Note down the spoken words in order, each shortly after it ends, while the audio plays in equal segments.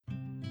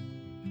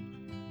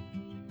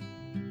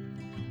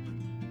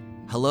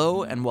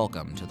Hello and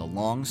welcome to the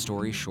Long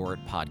Story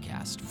Short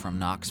podcast from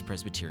Knox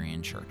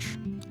Presbyterian Church.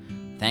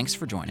 Thanks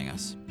for joining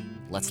us.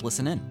 Let's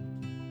listen in.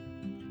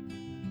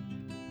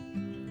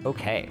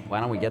 Okay, why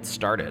don't we get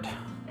started?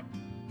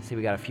 See,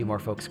 we got a few more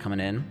folks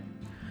coming in.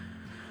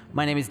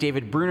 My name is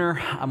David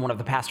Bruner. I'm one of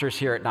the pastors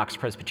here at Knox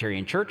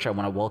Presbyterian Church. I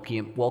want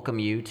to welcome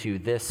you to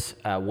this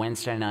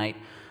Wednesday night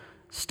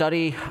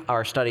study,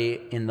 our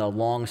study in the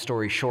Long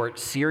Story Short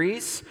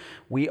series.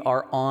 We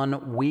are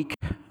on week,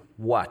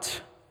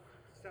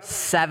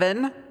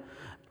 Seven,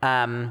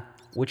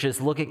 which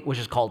is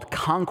called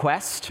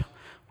Conquest,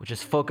 which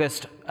is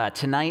focused,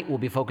 tonight we'll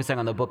be focusing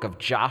on the book of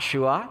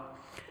Joshua.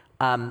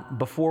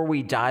 Before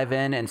we dive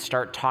in and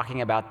start talking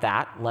about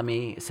that, let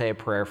me say a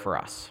prayer for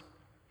us.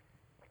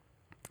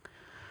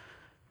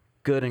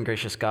 Good and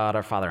gracious God,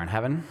 our Father in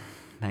heaven,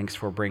 thanks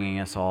for bringing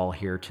us all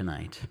here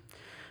tonight.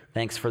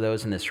 Thanks for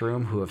those in this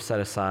room who have set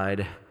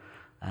aside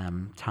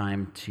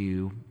time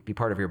to be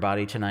part of your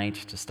body tonight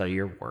to study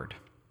your word.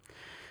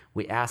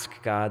 We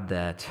ask, God,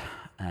 that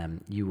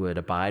you would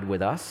abide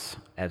with us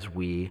as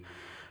we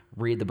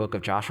read the book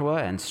of Joshua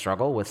and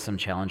struggle with some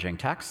challenging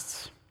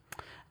texts.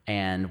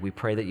 And we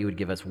pray that you would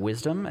give us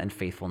wisdom and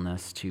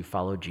faithfulness to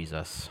follow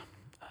Jesus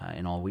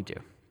in all we do.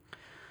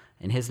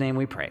 In his name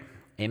we pray.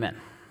 Amen.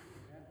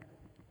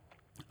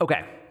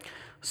 Okay,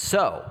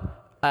 so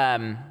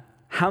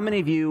how many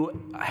of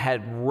you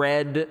had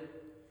read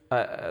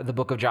the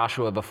book of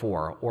Joshua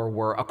before or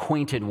were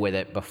acquainted with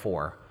it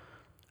before?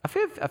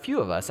 A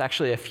few of us,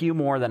 actually a few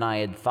more than I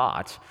had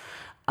thought.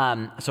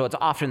 So it's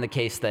often the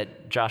case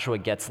that Joshua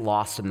gets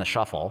lost in the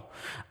shuffle.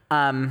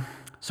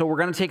 So we're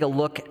going to take a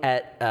look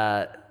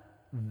at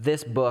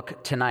this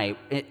book tonight.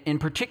 In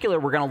particular,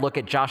 we're going to look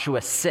at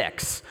Joshua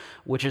 6,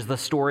 which is the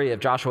story of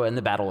Joshua in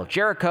the Battle of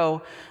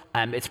Jericho.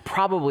 It's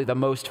probably the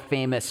most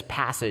famous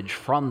passage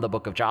from the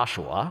book of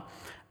Joshua,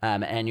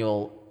 and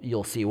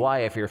you'll see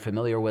why if you're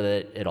familiar with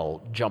it.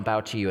 It'll jump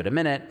out to you in a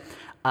minute.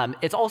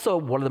 It's also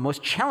one of the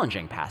most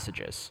challenging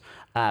passages.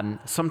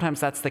 Sometimes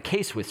that's the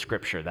case with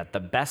Scripture, that the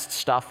best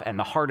stuff and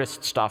the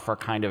hardest stuff are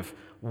kind of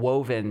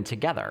woven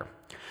together.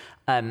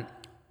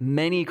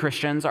 Many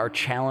Christians are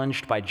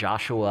challenged by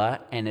Joshua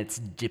and its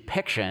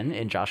depiction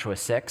in Joshua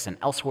 6 and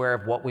elsewhere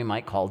of what we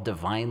might call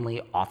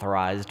divinely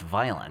authorized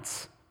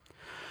violence.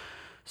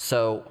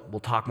 So we'll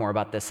talk more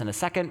about this in a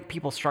second.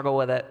 People struggle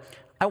with it.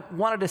 I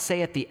wanted to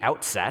say at the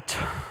outset,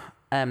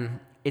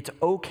 it's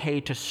okay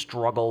to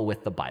struggle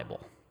with the Bible.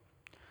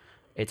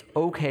 It's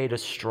okay to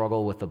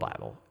struggle with the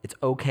Bible. It's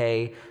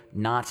okay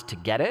not to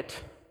get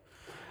it.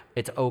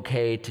 It's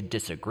okay to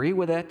disagree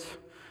with it.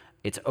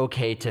 It's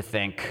okay to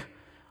think,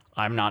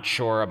 I'm not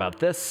sure about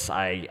this.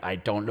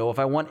 I don't know if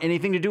I want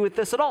anything to do with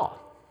this at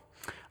all.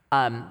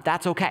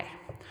 That's okay.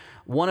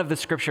 One of the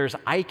scriptures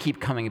I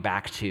keep coming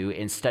back to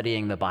in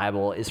studying the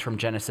Bible is from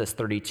Genesis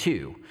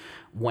 32,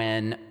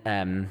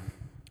 when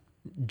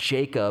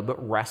Jacob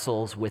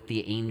wrestles with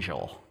the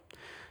angel.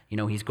 You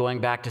know, he's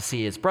going back to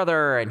see his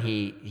brother, and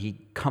he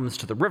comes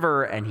to the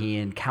river, and he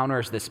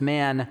encounters this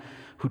man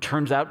who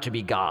turns out to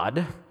be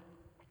God,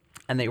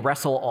 and they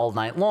wrestle all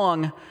night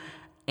long,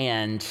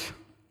 and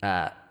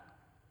the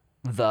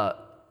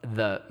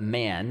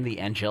man, the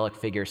angelic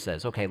figure,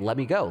 says, okay, let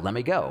me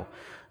go.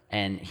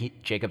 And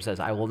Jacob says,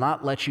 I will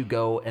not let you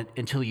go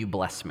until you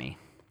bless me.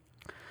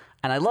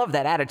 And I love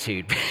that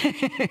attitude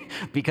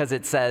because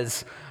it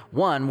says,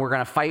 one, we're going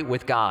to fight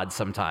with God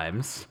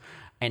sometimes,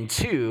 and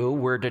two,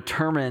 we're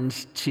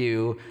determined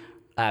to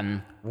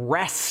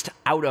wrest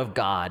out of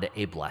God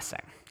a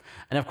blessing.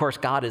 And of course,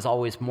 God is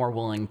always more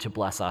willing to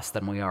bless us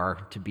than we are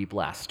to be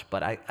blessed.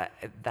 But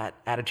that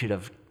attitude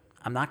of,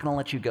 I'm not going to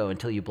let you go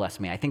until you bless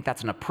me, I think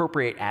that's an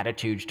appropriate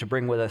attitude to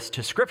bring with us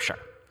to Scripture.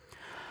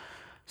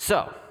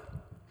 So,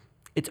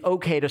 it's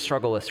okay to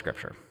struggle with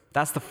Scripture.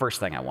 That's the first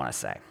thing I want to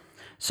say.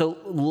 So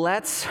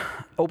let's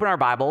open our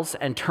Bibles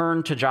and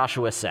turn to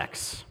Joshua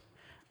 6.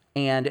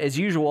 And as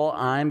usual,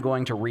 I'm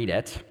going to read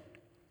it,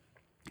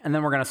 and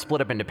then we're going to split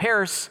up into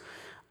pairs.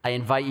 I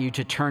invite you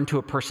to turn to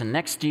a person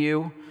next to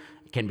you.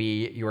 It can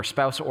be your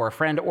spouse or a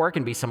friend, or it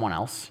can be someone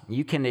else.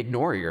 You can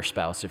ignore your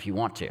spouse if you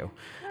want to.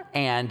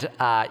 And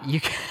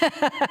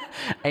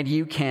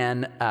you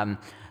can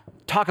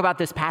talk about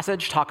this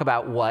passage, talk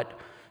about what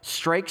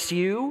strikes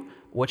you,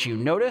 what you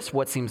notice,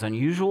 what seems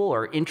unusual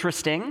or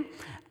interesting,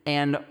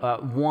 and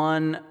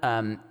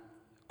one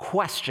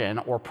question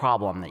or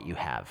problem that you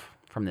have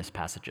from this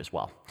passage as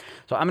well.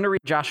 So I'm going to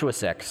read Joshua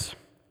 6.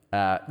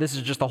 This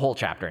is just the whole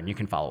chapter, and you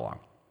can follow along.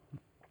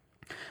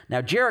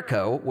 Now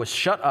Jericho was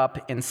shut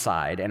up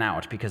inside and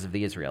out because of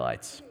the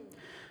Israelites.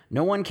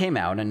 No one came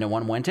out and no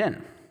one went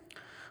in.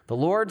 The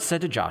Lord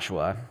said to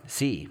Joshua,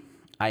 see,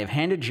 I have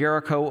handed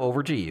Jericho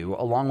over to you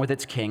along with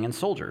its king and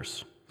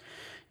soldiers.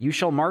 You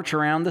shall march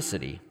around the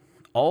city,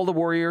 all the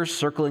warriors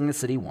circling the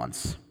city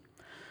once.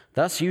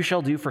 Thus you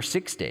shall do for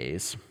 6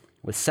 days,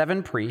 with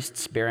 7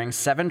 priests bearing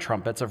 7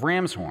 trumpets of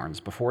ram's horns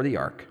before the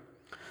ark.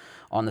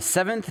 On the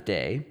 7th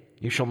day,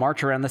 you shall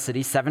march around the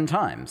city 7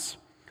 times,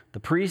 the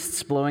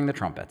priests blowing the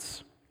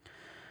trumpets.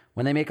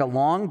 When they make a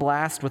long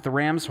blast with the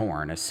ram's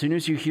horn, as soon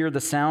as you hear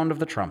the sound of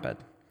the trumpet,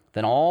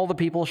 Then all the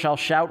people shall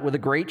shout with a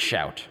great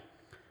shout,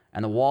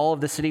 and the wall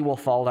of the city will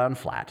fall down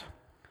flat,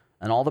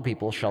 and all the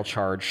people shall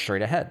charge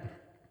straight ahead.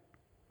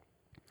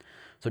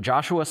 So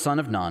Joshua, son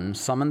of Nun,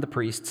 summoned the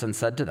priests and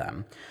said to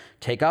them,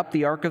 "Take up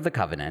the ark of the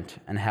covenant,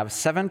 and have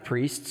 7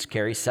 priests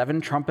carry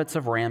 7 trumpets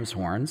of ram's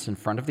horns in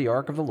front of the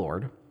ark of the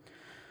Lord."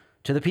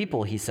 To the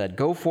people he said,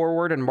 "Go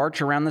forward and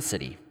march around the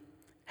city.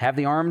 Have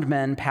the armed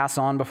men pass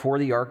on before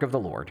the ark of the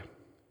Lord."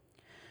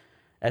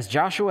 As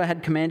Joshua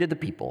had commanded the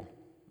people,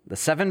 the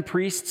 7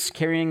 priests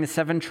carrying the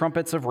 7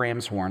 trumpets of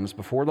ram's horns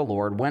before the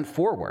Lord went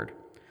forward,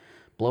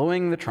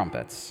 blowing the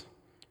trumpets,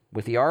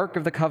 with the ark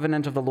of the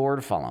covenant of the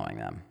Lord following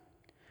them.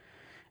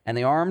 And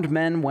the armed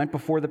men went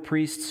before the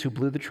priests who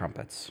blew the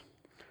trumpets.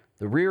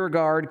 The rear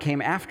guard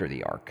came after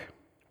the ark,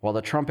 while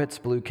the trumpets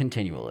blew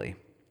continually.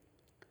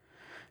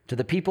 To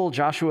the people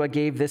Joshua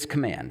gave this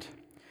command: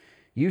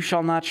 "You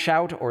shall not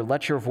shout or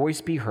let your voice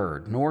be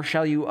heard, nor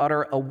shall you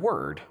utter a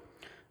word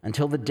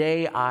until the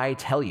day I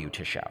tell you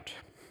to shout.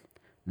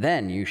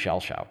 Then you shall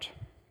shout."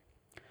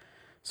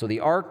 So the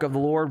ark of the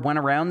Lord went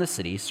around the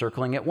city,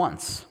 circling it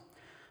once,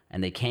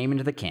 and they came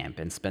into the camp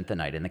and spent the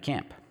night in the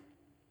camp.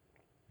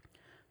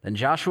 Then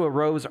Joshua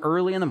rose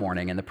early in the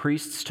morning, and the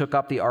priests took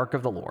up the ark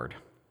of the Lord.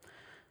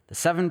 The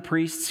 7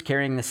 priests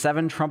carrying the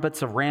 7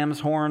 trumpets of ram's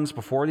horns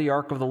before the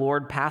ark of the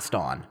Lord passed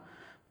on,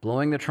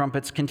 blowing the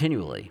trumpets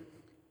continually.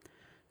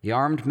 The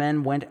armed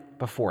men went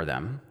before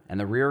them, and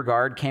the rear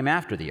guard came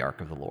after the ark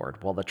of the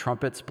Lord, while the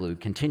trumpets blew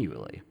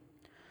continually.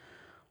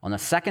 On the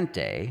 2nd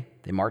day,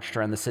 they marched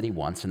around the city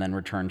once and then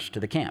returned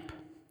to the camp.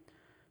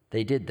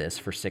 They did this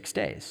for 6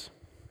 days.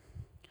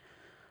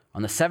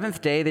 On the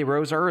 7th day, they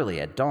rose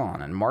early at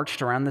dawn and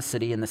marched around the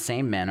city in the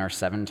same manner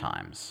 7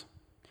 times.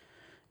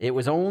 It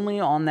was only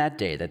on that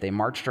day that they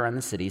marched around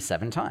the city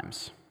 7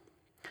 times.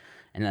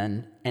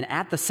 And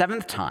at the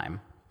 7th time,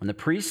 when the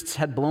priests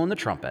had blown the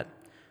trumpet,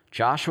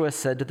 Joshua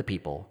said to the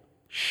people,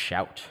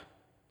 "Shout,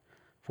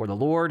 for the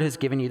Lord has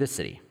given you the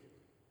city.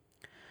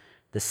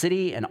 The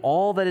city and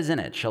all that is in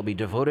it shall be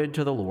devoted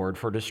to the Lord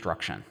for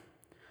destruction.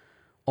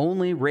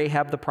 Only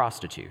Rahab the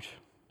prostitute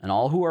and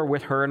all who are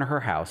with her in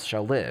her house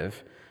shall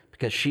live,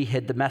 because she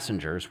hid the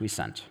messengers we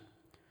sent.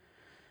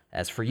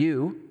 As for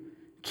you,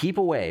 keep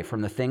away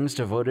from the things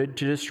devoted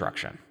to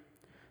destruction,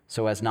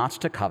 so as not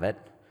to covet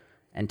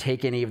and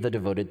take any of the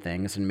devoted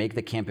things and make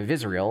the camp of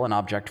Israel an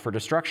object for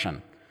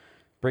destruction,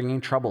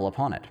 bringing trouble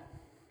upon it.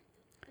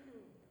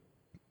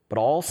 But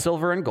all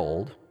silver and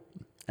gold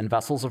and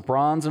vessels of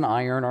bronze and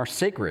iron are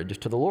sacred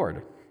to the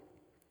Lord.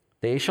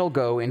 They shall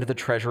go into the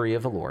treasury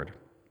of the Lord."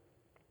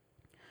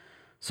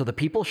 So the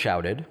people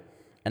shouted,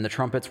 and the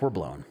trumpets were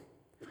blown.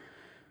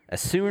 As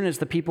soon as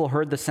the people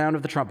heard the sound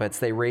of the trumpets,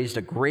 they raised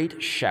a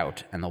great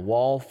shout, and the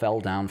wall fell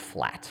down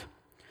flat.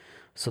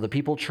 So the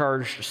people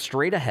charged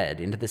straight ahead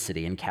into the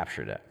city and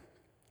captured it.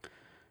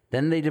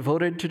 Then they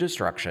devoted to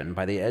destruction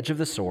by the edge of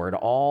the sword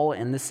all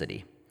in the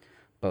city,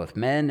 both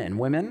men and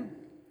women,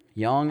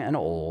 young and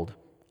old,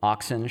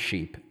 oxen,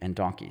 sheep, and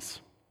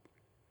donkeys.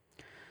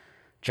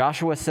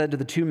 Joshua said to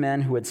the 2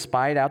 men who had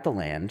spied out the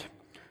land,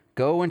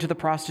 "Go into the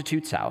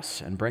prostitute's house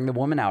and bring the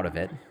woman out of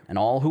it and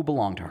all who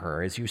belong to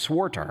her, as you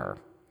swore to her."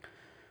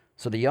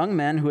 So the young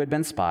men who had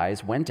been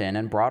spies went in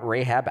and brought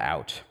Rahab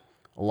out,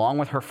 along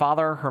with her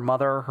father, her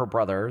mother, her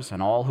brothers,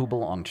 and all who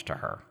belonged to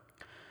her.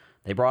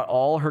 They brought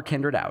all her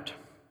kindred out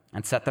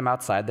and set them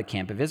outside the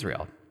camp of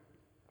Israel.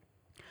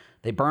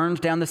 They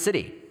burned down the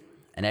city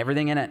and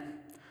everything in it.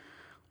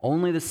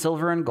 Only the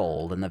silver and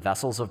gold and the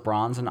vessels of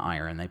bronze and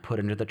iron they put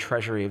into the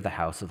treasury of the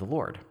house of the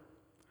Lord.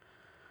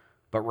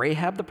 But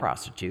Rahab the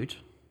prostitute,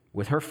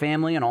 with her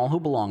family and all who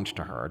belonged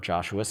to her,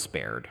 Joshua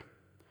spared.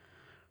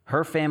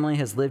 Her family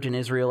has lived in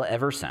Israel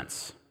ever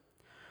since,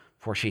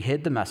 for she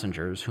hid the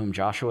messengers whom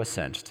Joshua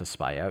sent to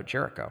spy out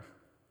Jericho.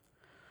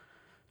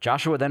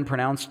 Joshua then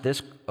pronounced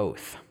this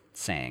oath,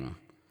 saying,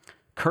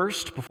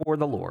 "Cursed before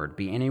the Lord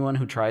be anyone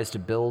who tries to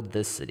build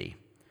this city,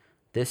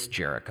 this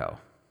Jericho.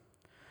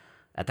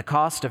 At the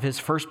cost of his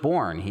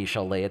firstborn he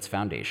shall lay its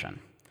foundation,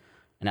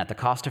 and at the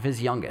cost of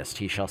his youngest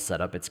he shall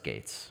set up its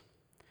gates."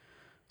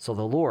 So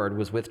the Lord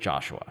was with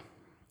Joshua,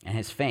 and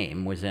his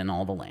fame was in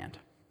all the land.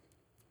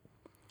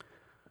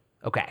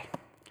 Okay,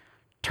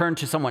 turn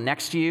to someone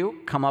next to you,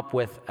 come up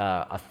with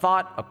a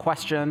thought, a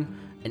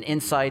question, an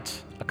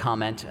insight, a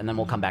comment, and then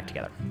we'll come back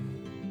together.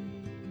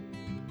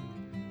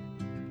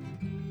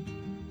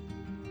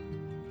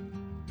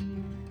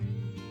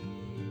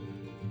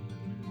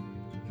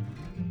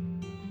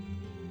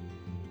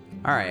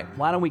 All right,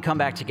 why don't we come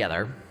back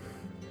together?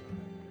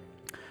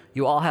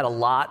 You all had a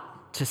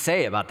lot to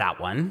say about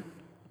that one,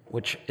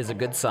 which is a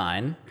good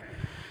sign.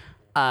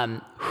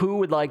 Who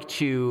would like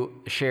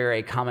to share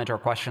a comment or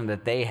question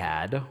that they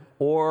had,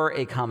 or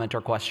a comment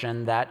or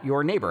question that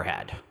your neighbor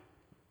had?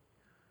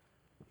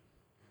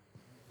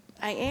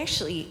 I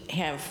actually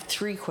have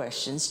 3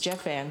 questions.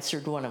 Jeff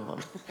answered one of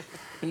them.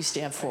 You used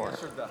to have 4. I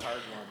answered the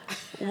hard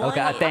one.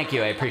 Okay, thank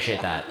you. I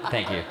appreciate that.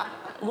 Thank you.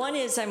 One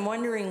is, I'm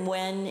wondering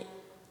when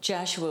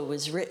Joshua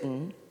was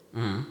written.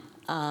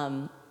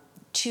 Mm-hmm.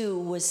 2,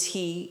 was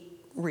he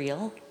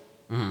real?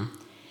 Mm-hmm.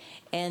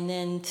 And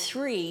then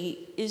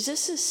 3, is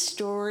this a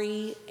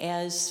story,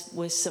 as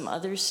with some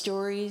other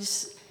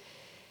stories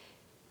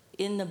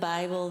in the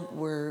Bible,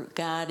 where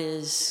God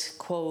is,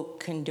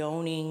 quote,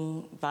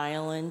 condoning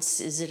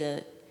violence? Is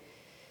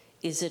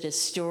it a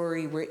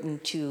story written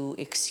to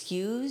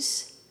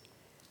excuse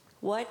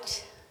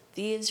what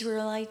the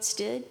Israelites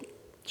did?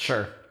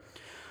 Sure.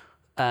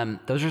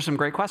 Those are some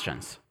great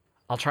questions.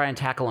 I'll try and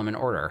tackle them in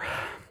order.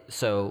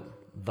 So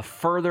the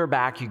further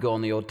back you go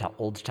in the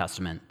Old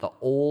Testament, the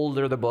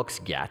older the books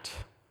get,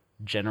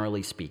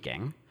 generally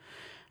speaking,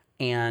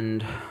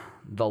 and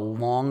the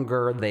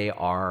longer they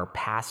are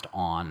passed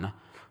on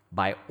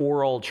by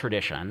oral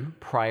tradition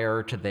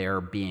prior to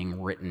their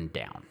being written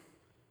down.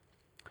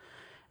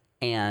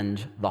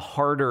 And the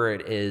harder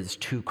it is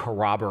to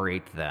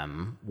corroborate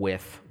them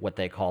with what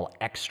they call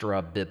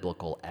extra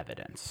biblical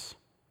evidence.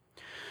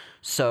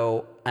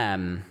 So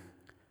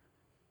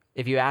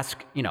if you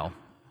ask,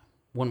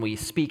 when we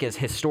speak as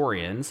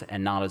historians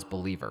and not as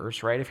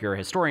believers, right? If you're a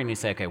historian, you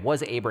say, okay,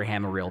 was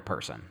Abraham a real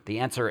person? The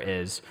answer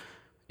is,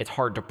 it's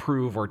hard to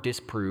prove or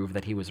disprove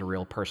that he was a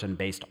real person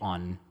based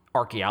on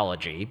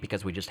archaeology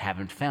because we just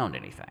haven't found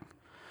anything.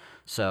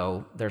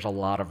 So there's a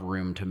lot of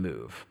room to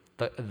move.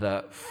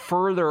 The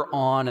further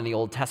on in the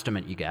Old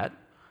Testament you get,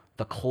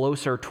 the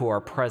closer to our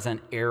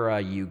present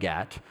era you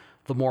get,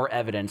 the more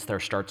evidence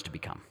there starts to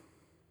become.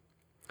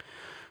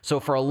 So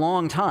for a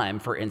long time,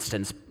 for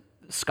instance,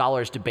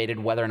 scholars debated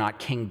whether or not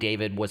King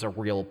David was a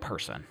real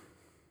person.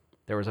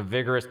 There was a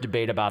vigorous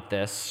debate about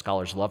this.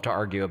 Scholars love to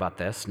argue about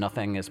this.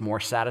 Nothing is more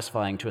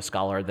satisfying to a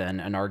scholar than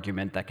an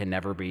argument that can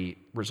never be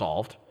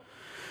resolved.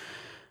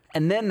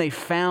 And then they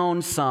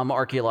found some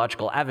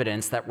archaeological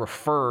evidence that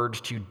referred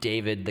to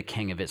David, the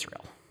king of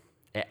Israel.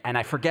 And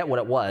I forget what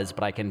it was,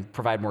 but I can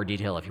provide more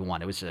detail if you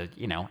want. It was,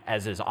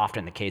 as is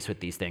often the case with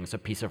these things, a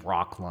piece of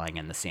rock lying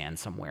in the sand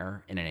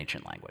somewhere in an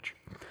ancient language.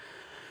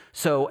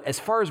 So as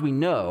far as we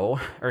know,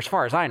 or as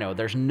far as I know,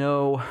 there's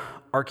no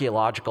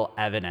archaeological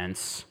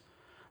evidence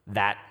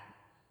that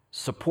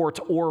supports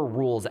or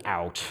rules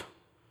out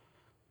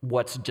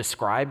what's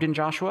described in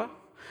Joshua.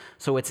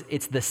 So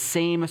it's the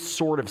same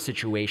sort of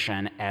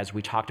situation as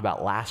we talked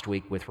about last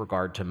week with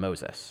regard to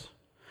Moses,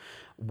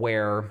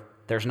 where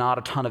there's not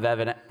a ton of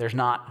evidence, there's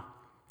not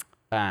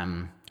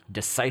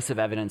decisive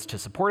evidence to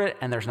support it,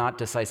 and there's not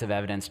decisive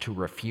evidence to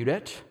refute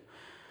it.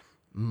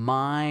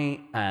 My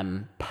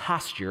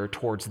posture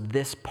towards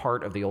this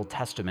part of the Old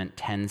Testament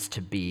tends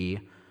to be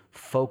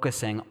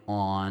focusing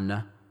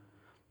on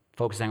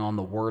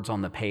the words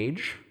on the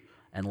page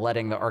and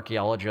letting the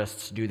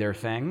archaeologists do their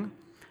thing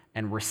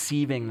and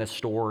receiving the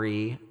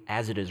story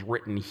as it is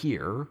written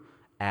here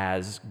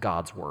as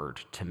God's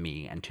word to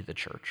me and to the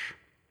church.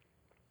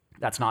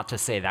 That's not to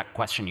say that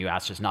question you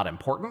asked is not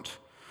important,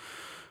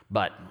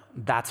 but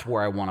that's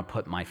where I want to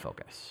put my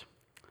focus.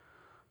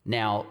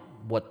 Now,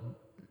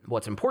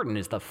 what's important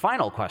is the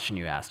final question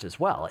you asked as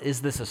well. Is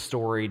this a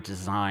story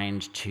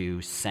designed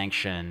to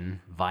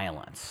sanction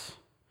violence?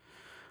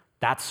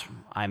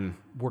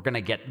 We're going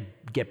to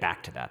get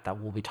back to that.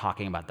 We'll be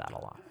talking about that a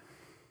lot.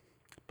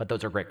 But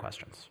those are great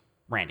questions.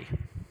 Randy.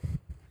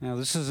 Now,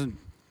 this isn't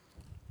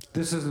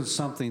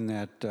something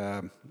that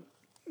Diane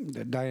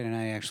and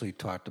I actually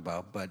talked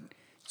about, but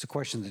it's a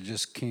question that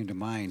just came to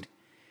mind.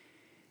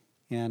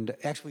 And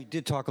actually, we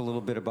did talk a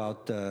little bit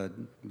about the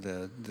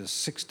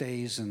 6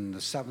 days and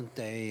the seventh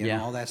day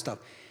and all that stuff.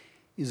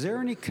 Is there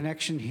any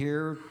connection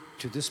here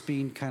to this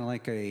being kind of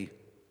like a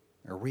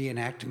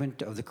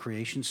reenactment of the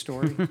creation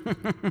story?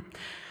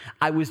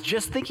 I was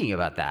just thinking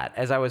about that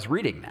as I was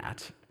reading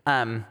that.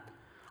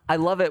 I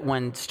love it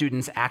when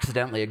students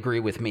accidentally agree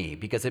with me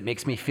because it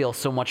makes me feel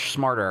so much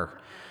smarter.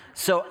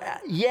 So,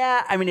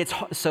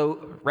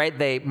 right,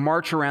 they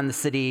march around the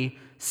city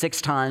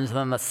 6 times, and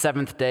then the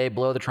 7th day,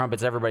 blow the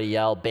trumpets, everybody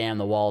yell, bam,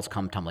 the walls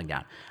come tumbling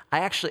down.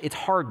 It's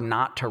hard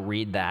not to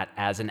read that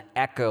as an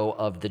echo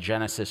of the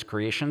Genesis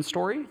creation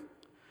story,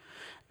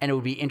 and it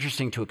would be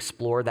interesting to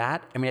explore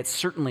that. I mean, it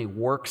certainly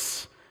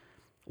works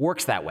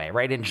that way,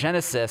 right? In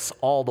Genesis,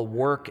 all the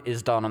work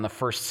is done on the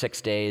first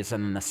 6 days,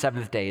 and then the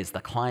 7th day is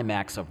the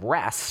climax of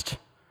rest.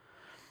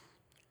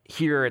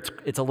 Here,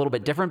 it's a little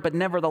bit different, but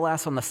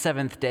nevertheless, on the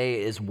 7th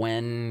day is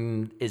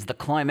the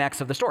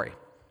climax of the story.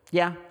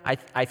 Yeah,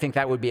 I think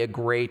that would be a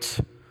great,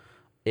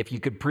 if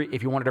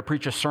you wanted to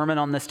preach a sermon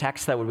on this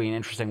text, that would be an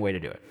interesting way to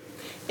do it.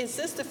 Is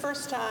this the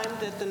first time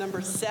that the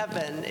number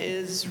 7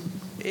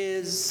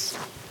 is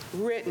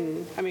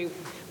written? I mean,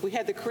 we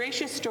had the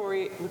creation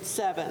story with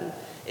 7.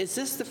 Is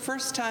this the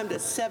first time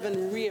that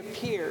 7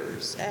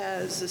 reappears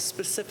as a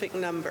specific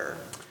number?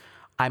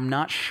 I'm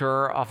not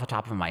sure off the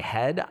top of my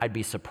head. I'd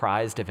be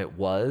surprised if it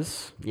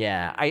was.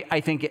 Yeah,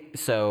 I think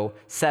so.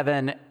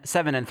 7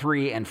 and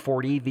 3 and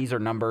 40, these are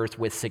numbers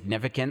with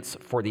significance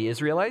for the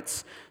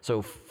Israelites.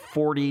 So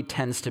 40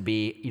 tends to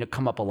be,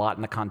 come up a lot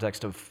in the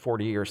context of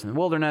 40 years in the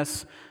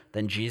wilderness.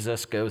 Then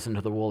Jesus goes into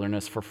the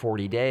wilderness for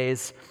 40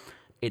 days.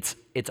 It's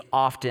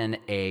often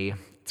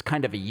it's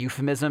kind of a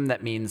euphemism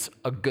that means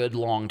a good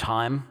long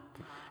time.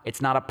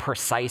 It's not a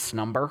precise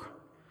number.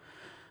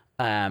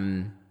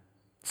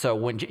 So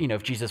when,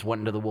 if Jesus went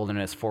into the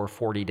wilderness for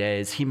 40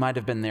 days, he might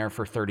have been there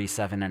for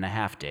 37 and a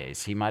half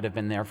days. He might have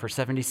been there for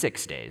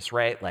 76 days,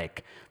 right?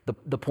 Like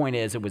the point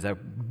is it was a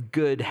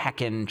good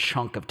heckin'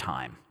 chunk of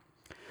time.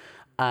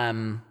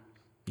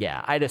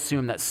 Yeah, I'd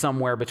assume that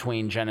somewhere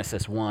between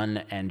Genesis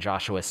 1 and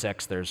Joshua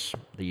 6, there's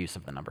the use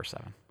of the number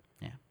 7.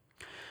 Yeah.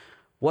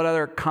 What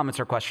other comments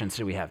or questions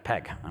do we have?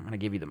 Peg, I'm going to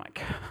give you the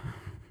mic.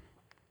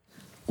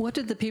 What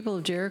did the people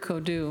of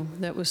Jericho do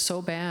that was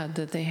so bad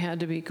that they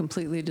had to be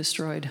completely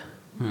destroyed?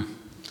 They were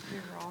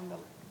on the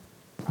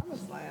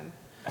promised land.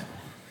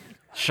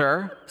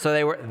 Sure. So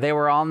they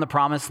were on the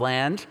promised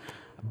land,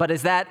 but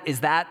is that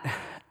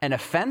an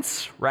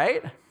offense,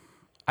 right?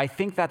 I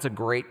think that's a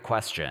great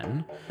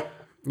question.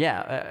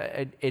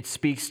 Yeah, it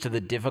speaks to the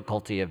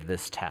difficulty of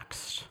this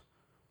text.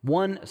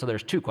 So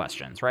there's two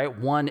questions, right?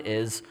 One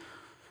is,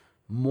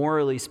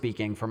 morally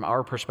speaking, from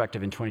our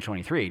perspective in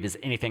 2023, does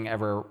anything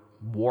ever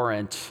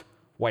warrant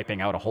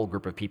wiping out a whole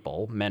group of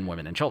people, men,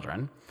 women, and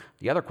children?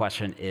 The other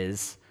question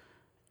is,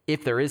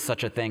 if there is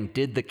such a thing,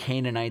 did the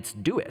Canaanites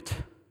do it?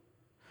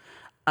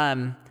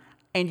 And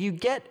you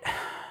get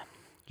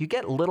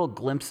little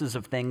glimpses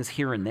of things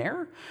here and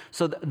there.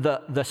 So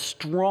the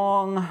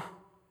strong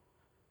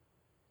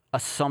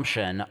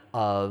assumption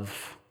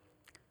of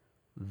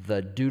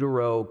the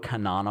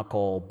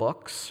deuterocanonical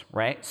books,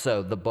 right?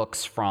 So the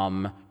books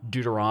from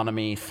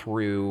Deuteronomy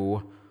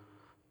through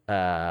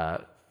 2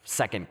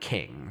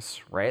 Kings,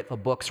 right? The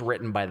books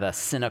written by the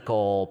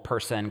cynical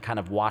person kind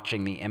of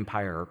watching the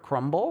empire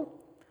crumble.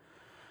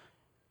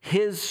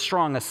 His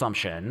strong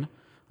assumption,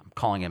 I'm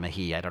calling him a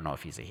he, I don't know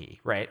if he's a he,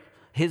 right?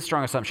 His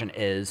strong assumption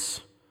is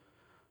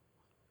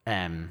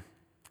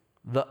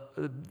the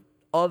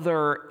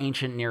other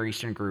ancient Near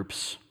Eastern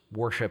groups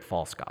worship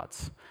false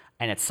gods,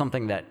 and it's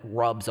something that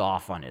rubs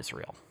off on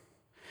Israel.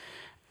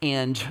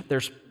 And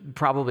there's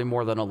probably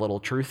more than a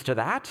little truth to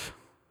that,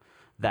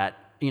 and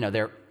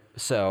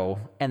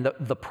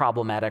the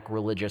problematic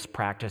religious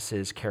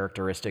practices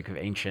characteristic of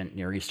ancient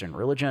Near Eastern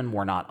religion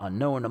were not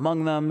unknown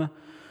among them.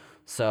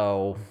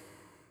 So,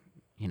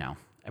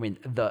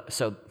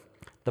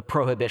 the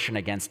prohibition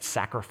against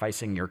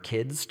sacrificing your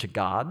kids to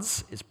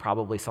gods is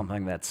probably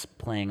something that's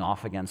playing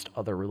off against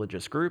other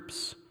religious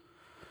groups.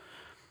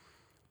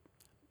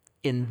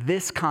 In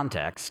this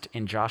context,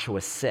 in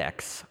Joshua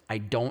 6, I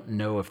don't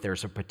know if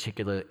there's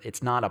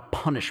it's not a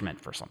punishment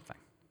for something.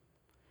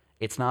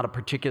 It's not a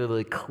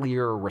particularly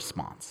clear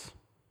response,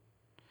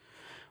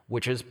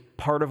 which is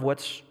part of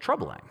what's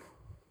troubling.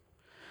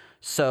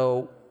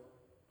 So,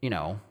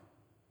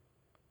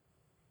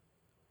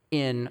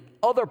 in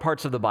other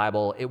parts of the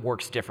Bible, it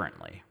works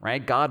differently,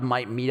 right? God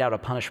might mete out a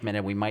punishment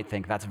and we might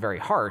think that's very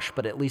harsh,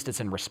 but at least it's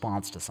in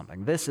response to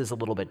something. This is a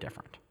little bit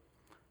different.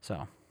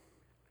 So,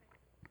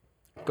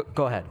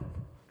 go ahead.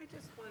 I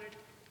just wanted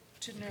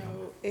to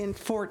know, in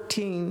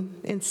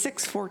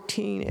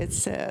 6:14, it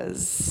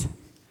says,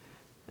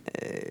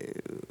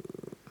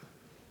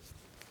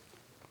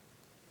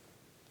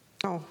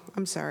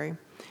 I'm sorry.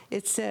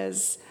 It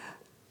says,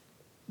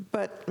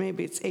 but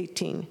maybe it's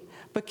 18.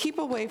 But keep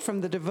away from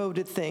the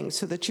devoted things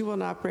so that you will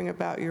not bring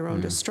about your own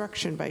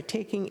destruction by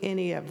taking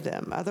any of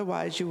them.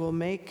 Otherwise, you will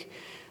make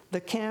the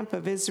camp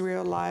of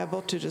Israel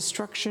liable to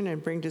destruction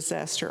and bring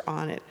disaster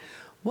on it.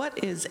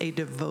 What is a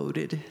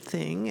devoted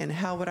thing, and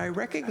how would I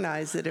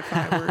recognize it if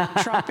I were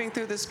tromping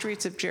through the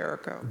streets of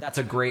Jericho? That's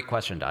a great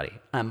question, Dottie.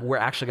 We're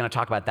actually going to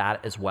talk about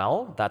that as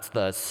well. That's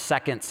the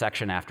second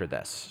section after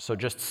this. So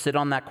just sit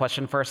on that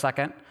question for a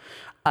second.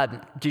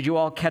 Did you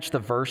all catch the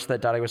verse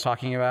that Dottie was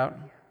talking about?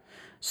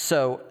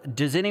 So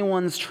does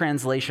anyone's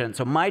translation,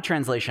 so my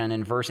translation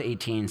in verse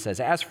 18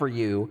 says, as for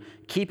you,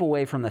 keep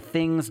away from the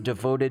things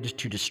devoted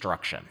to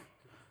destruction.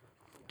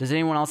 Does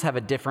anyone else have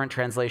a different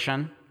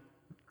translation?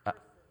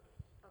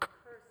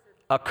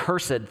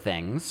 Accursed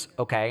things.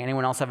 Okay,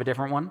 anyone else have a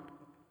different one?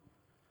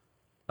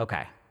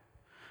 Okay.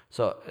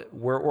 So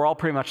we're all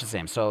pretty much the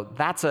same. So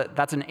that's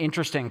an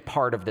interesting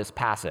part of this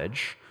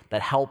passage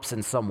that helps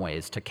in some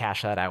ways to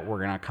cash that out. We're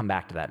going to come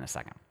back to that in a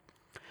second.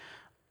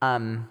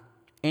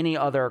 Any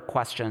other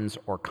questions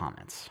or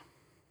comments?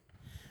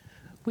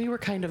 We were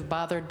kind of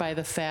bothered by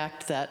the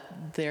fact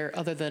that there,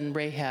 other than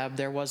Rahab,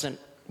 there wasn't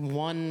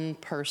one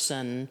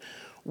person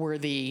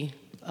worthy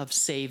of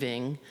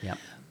saving. Yep.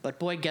 But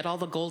boy, get all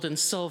the gold and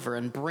silver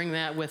and bring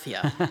that with you.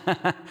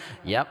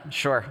 Yep,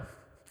 sure.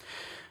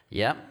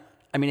 Yep.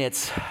 I mean,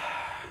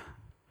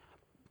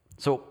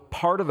 so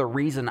part of the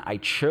reason I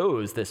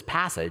chose this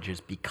passage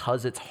is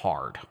because it's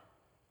hard.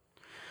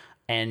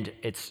 And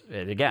it's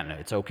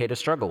okay to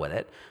struggle with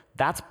it.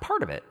 That's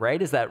part of it,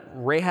 right? Is that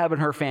Rahab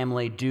and her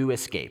family do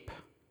escape.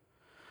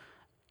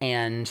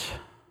 But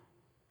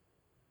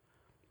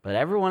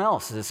everyone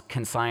else is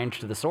consigned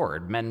to the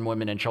sword, men,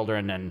 women, and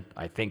children, and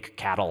I think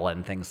cattle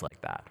and things like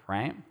that,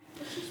 right?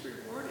 But she's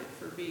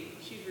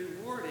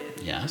rewarded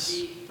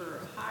Yes.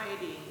 for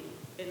hiding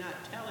and not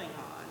telling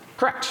on.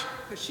 Correct.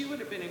 Because she would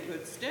have been in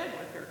good stead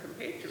with her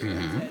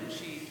compatriots, and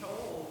she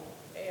told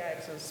Ai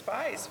bags and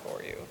spies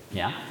for you.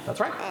 Yeah, that's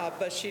right.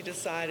 But she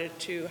decided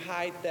to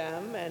hide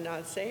them and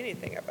not say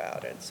anything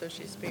about it. So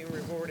she's being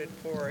rewarded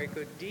for a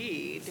good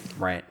deed.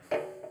 Right.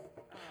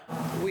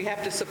 We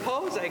have to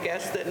suppose, I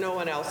guess, that no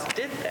one else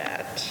did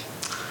that.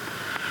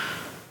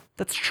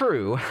 That's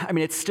true. I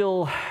mean, it's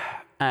still,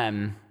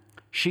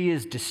 she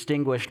is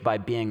distinguished by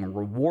being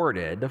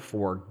rewarded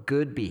for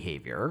good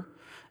behavior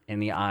in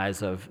the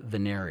eyes of the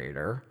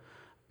narrator.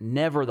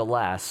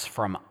 Nevertheless,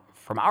 from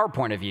our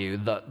point of view,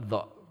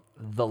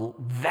 the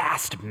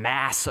vast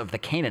mass of the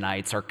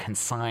Canaanites are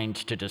consigned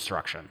to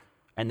destruction,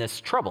 and this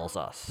troubles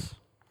us.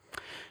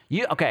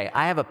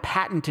 I have a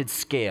patented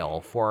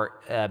scale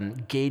for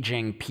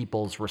gauging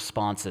people's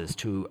responses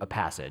to a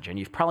passage, and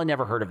you've probably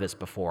never heard of this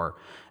before.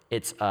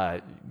 It's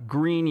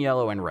green,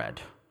 yellow, and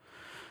red.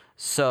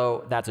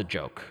 So that's a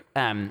joke.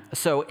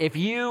 So if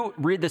you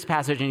read this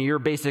passage and you're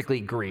basically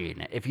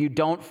green, if you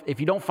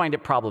don't find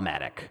it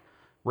problematic,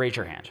 raise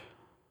your hand.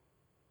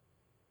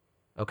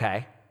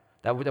 Okay?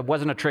 That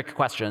wasn't a trick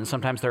question.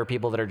 Sometimes there are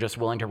people that are just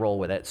willing to roll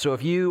with it. So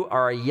if you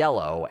are a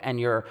yellow and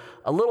you're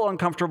a little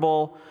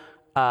uncomfortable,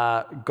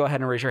 go ahead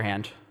and raise your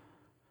hand.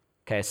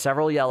 Okay,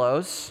 several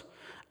yellows.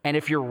 And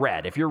if you're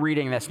red, if you're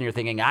reading this and you're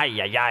thinking,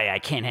 I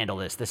can't handle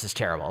this. This is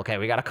terrible. Okay,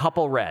 we got a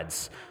couple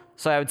reds.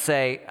 So I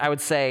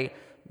would say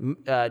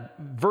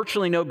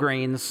virtually no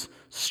greens,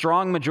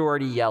 strong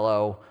majority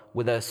yellow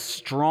with a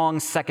strong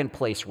second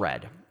place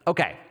red.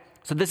 Okay,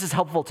 so this is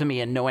helpful to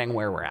me in knowing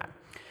where we're at.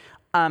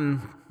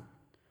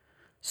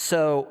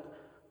 So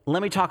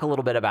let me talk a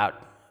little bit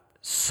about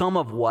some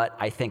of what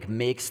I think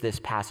makes this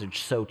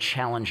passage so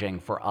challenging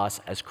for us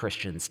as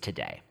Christians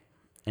today.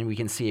 And we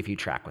can see if you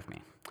track with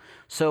me.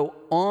 So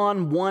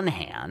on one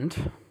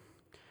hand,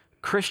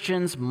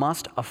 Christians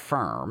must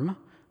affirm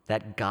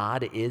that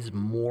God is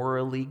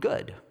morally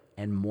good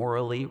and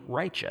morally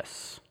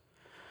righteous.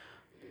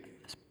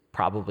 This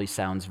probably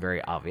sounds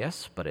very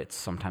obvious, but it's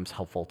sometimes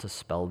helpful to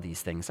spell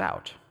these things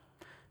out.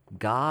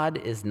 God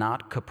is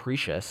not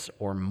capricious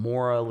or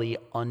morally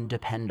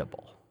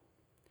undependable.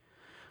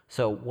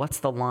 So what's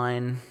the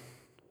line?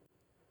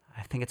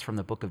 I think it's from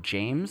the book of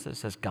James that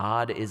says,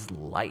 God is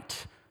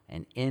light,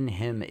 and in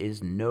him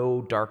is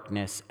no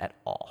darkness at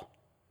all.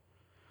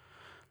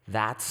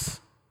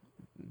 That's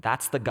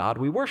the God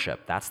we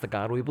worship. That's the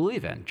God we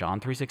believe in. John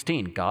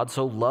 3:16, God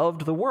so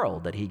loved the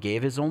world that he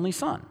gave his only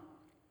son.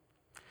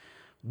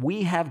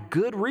 We have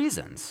good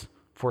reasons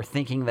for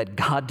thinking that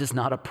God does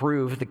not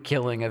approve the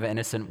killing of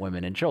innocent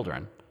women and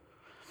children.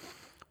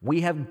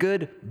 We have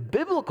good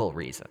biblical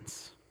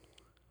reasons,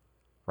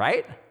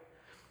 right?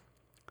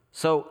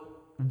 So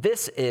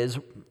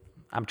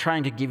I'm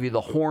trying to give you the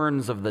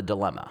horns of the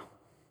dilemma,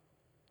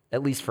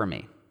 at least for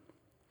me.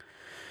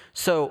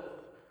 So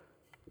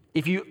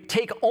if you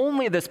take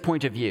only this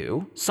point of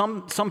view,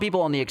 some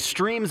people on the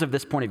extremes of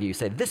this point of view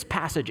say this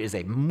passage is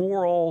a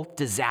moral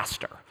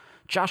disaster.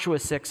 Joshua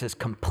 6 is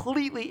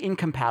completely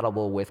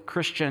incompatible with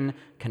Christian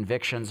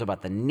convictions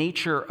about the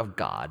nature of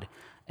God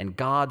and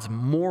God's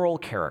moral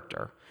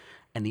character.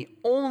 And the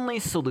only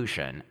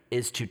solution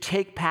is to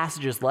take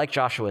passages like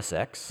Joshua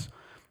 6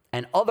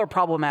 and other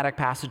problematic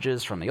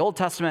passages from the Old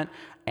Testament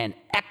and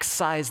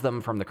excise them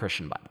from the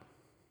Christian Bible.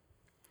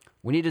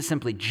 We need to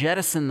simply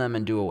jettison them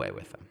and do away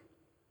with them.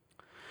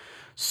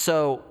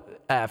 So,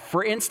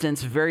 for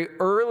instance, very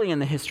early in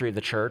the history of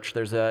the church,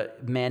 there's a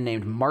man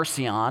named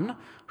Marcion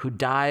who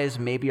dies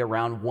maybe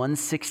around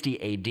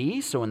 160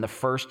 AD, so in the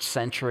first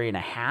century and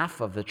a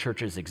half of the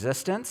church's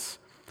existence,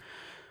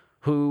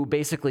 who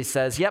basically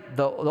says, yep,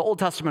 the Old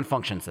Testament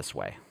functions this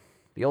way.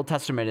 The Old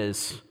Testament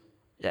is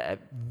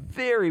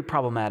very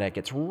problematic.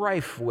 It's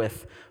rife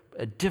with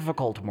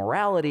difficult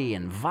morality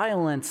and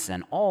violence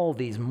and all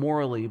these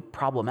morally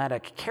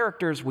problematic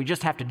characters. We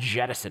just have to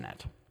jettison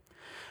it.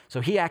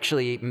 So he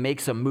actually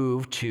makes a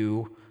move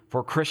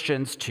for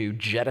Christians to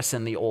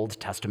jettison the Old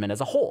Testament as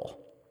a whole.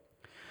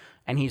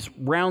 And he's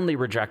roundly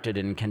rejected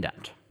and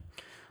condemned.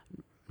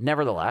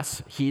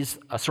 Nevertheless, he's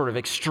a sort of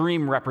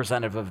extreme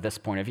representative of this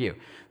point of view.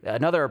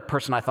 Another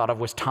person I thought of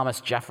was Thomas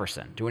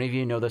Jefferson. Do any of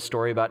you know the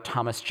story about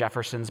Thomas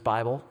Jefferson's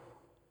Bible?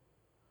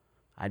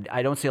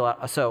 I don't see a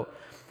lot. So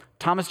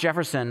Thomas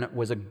Jefferson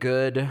was a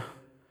good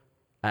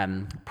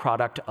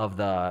product of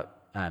the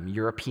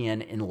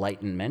European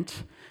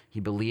Enlightenment. He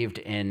believed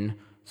in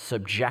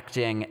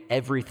subjecting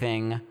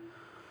everything,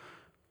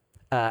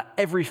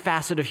 every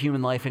facet of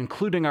human life,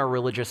 including our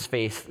religious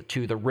faith,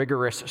 to the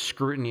rigorous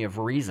scrutiny of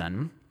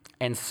reason.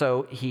 And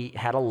so he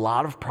had a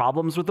lot of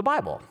problems with the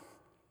Bible.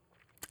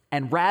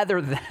 And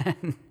rather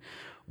than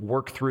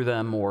work through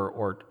them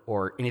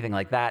or anything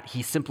like that,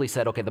 he simply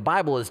said, okay, the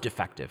Bible is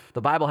defective.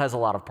 The Bible has a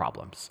lot of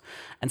problems.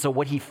 And so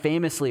what he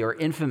famously or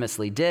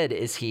infamously did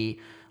is he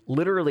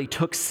literally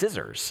took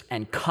scissors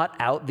and cut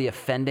out the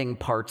offending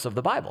parts of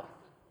the Bible.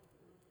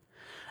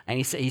 And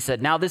he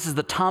said, now this is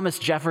the Thomas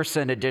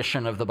Jefferson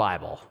edition of the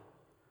Bible.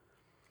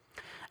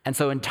 And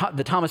so in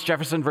the Thomas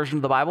Jefferson version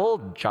of the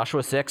Bible,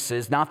 Joshua 6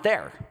 is not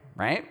there,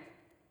 right?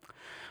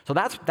 So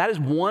that is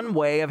one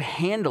way of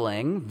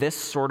handling this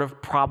sort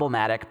of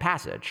problematic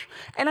passage.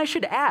 And I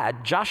should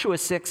add, Joshua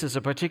 6 is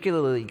a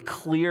particularly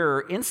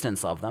clear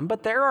instance of them,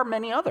 but there are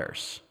many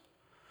others.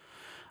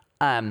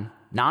 Not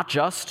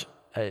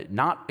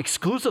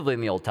exclusively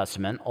in the Old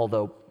Testament,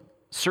 although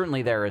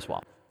certainly there as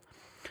well.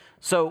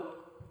 So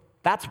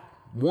that's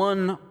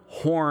one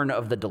horn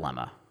of the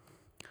dilemma.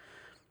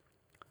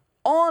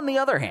 On the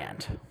other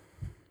hand,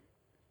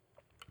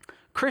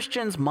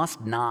 Christians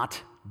must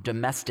not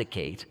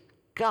domesticate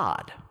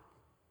God.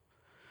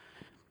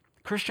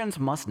 Christians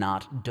must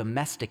not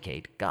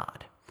domesticate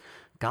God.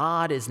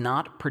 God is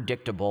not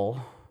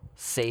predictable,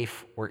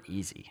 safe, or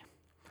easy.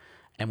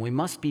 And we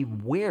must be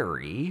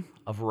wary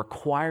of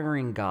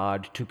requiring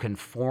God to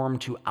conform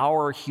to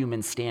our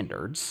human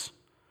standards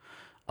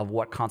of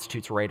what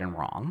constitutes right and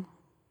wrong,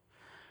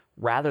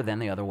 rather than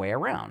the other way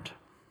around.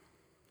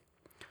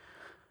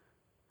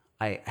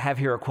 I have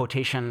here a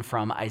quotation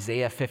from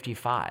Isaiah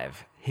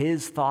 55.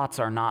 His thoughts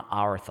are not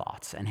our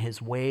thoughts, and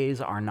his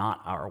ways are not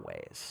our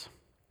ways.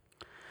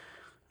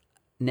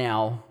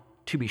 Now,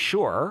 to be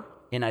sure,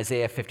 in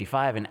Isaiah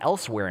 55 and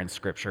elsewhere in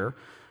Scripture,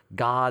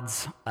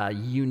 God's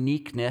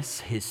uniqueness,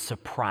 his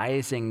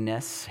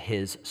surprisingness,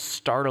 his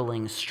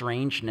startling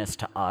strangeness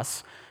to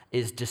us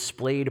is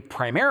displayed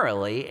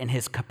primarily in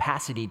his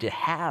capacity to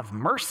have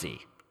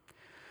mercy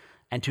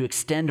and to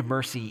extend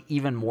mercy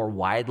even more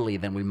widely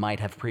than we might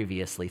have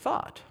previously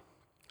thought.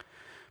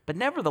 But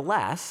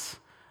nevertheless,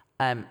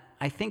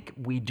 I think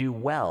we do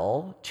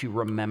well to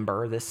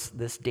remember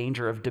this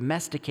danger of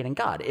domesticating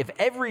God. If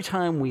every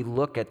time we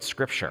look at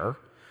Scripture,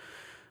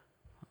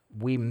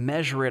 we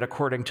measure it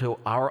according to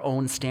our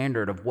own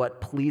standard of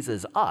what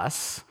pleases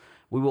us,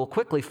 we will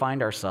quickly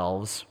find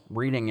ourselves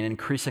reading an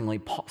increasingly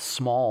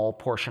small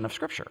portion of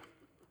Scripture.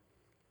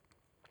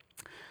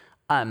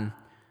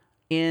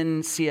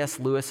 In C.S.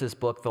 Lewis's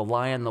book, The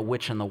Lion, the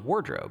Witch, and the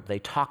Wardrobe, they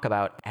talk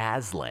about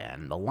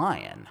Aslan, the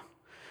lion.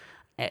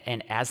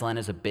 And Aslan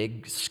is a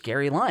big,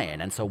 scary lion.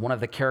 And so one of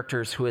the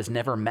characters who has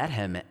never met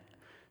him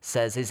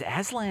says,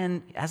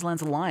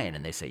 Aslan's a lion?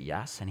 And they say,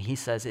 yes. And he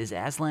says, is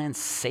Aslan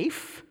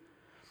safe?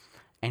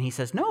 And he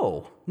says,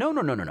 no.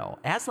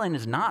 Aslan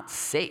is not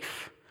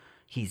safe.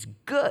 He's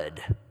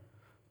good,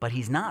 but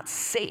he's not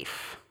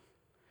safe.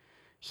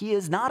 He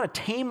is not a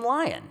tame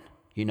lion,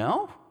 you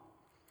know?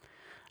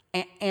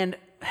 And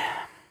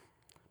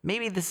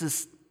maybe this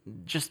is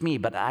just me,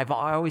 but I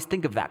always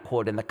think of that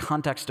quote in the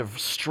context of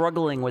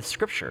struggling with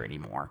Scripture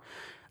anymore.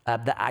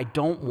 That I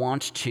don't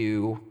want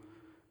to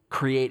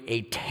create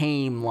a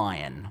tame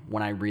lion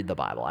when I read the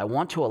Bible. I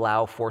want to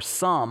allow for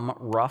some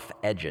rough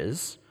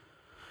edges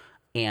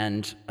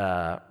and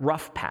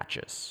rough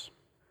patches.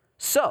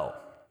 So,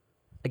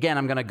 again,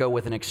 I'm going to go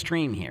with an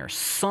extreme here.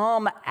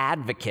 Some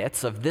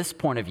advocates of this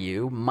point of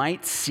view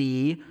might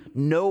see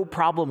no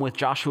problem with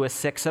Joshua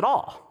 6 at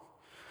all.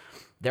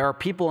 There are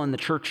people in the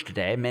church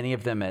today, many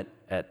of them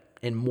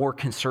in more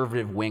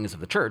conservative wings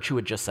of the church, who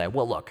would just say,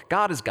 well, look,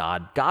 God is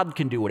God. God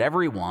can do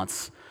whatever he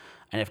wants.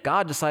 And if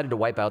God decided to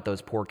wipe out those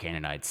poor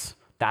Canaanites,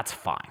 that's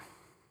fine.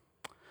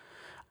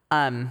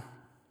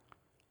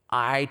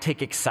 I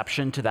take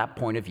exception to that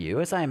point of view,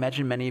 as I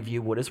imagine many of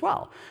you would as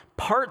well.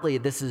 Partly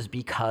this is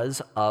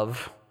because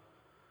of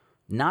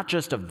not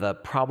just of the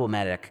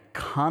problematic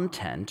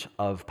content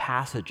of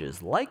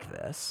passages like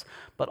this,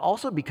 but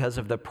also because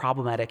of the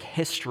problematic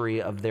history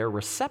of their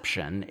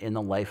reception in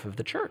the life of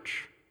the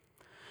church.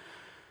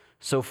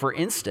 So for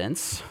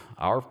instance,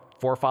 our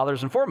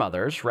forefathers and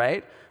foremothers,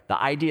 right? The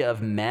idea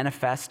of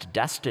manifest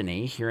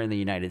destiny here in the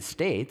United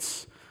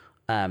States,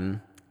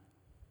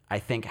 I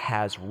think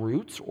has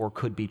roots or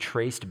could be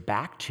traced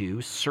back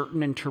to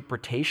certain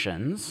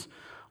interpretations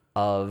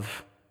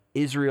of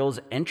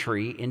Israel's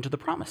entry into the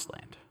Promised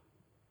Land.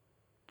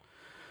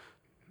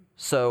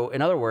 So,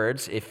 in other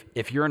words,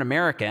 if you're an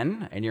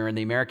American and you're in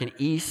the American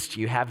East,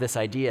 you have this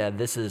idea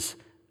this is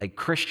a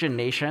Christian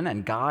nation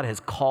and God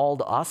has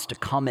called us to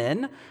come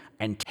in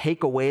and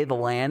take away the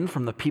land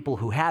from the people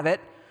who have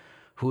it,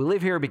 who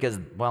live here because,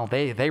 well,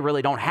 they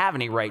really don't have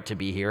any right to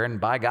be here,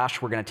 and by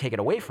gosh, we're going to take it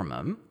away from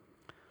them.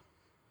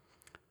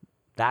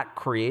 That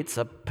creates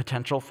a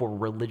potential for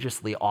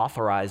religiously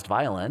authorized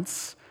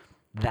violence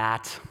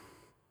that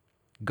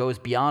goes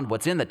beyond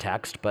what's in the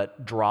text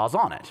but draws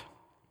on it.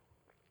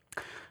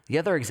 The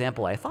other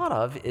example I thought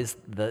of is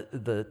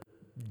the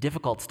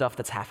difficult stuff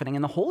that's happening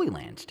in the Holy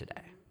Land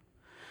today.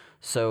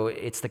 So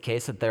it's the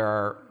case that there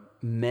are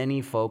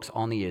many folks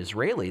on the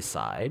Israeli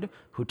side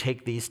who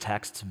take these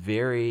texts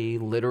very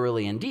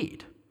literally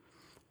indeed.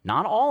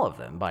 Not all of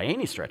them by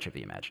any stretch of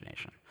the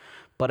imagination,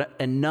 but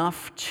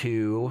enough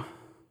to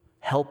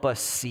help us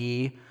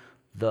see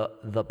the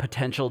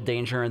potential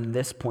danger in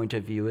this point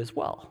of view as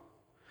well.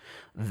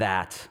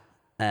 That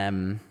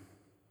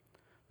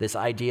this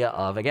idea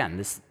of, again,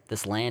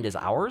 this land is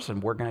ours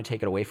and we're going to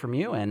take it away from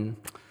you, and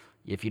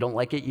if you don't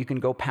like it, you can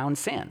go pound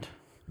sand.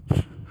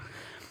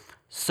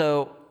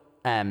 So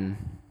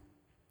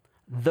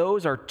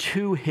those are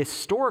two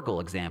historical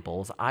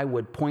examples I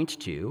would point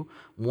to,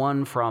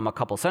 one from a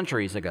couple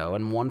centuries ago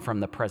and one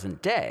from the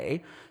present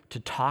day, to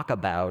talk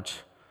about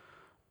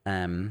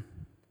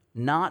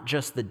not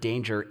just the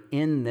danger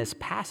in this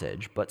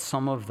passage, but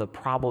some of the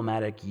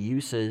problematic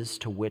uses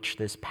to which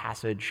this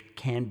passage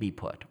can be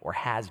put or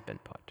has been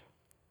put.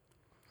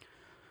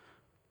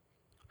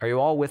 Are you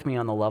all with me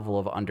on the level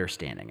of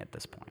understanding at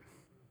this point?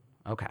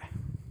 Okay.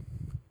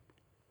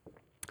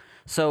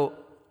 So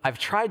I've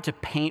tried to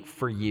paint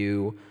for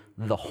you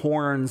the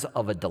horns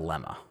of a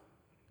dilemma,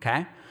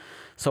 okay?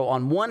 So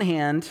on one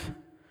hand,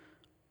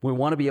 we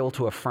want to be able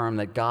to affirm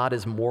that God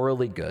is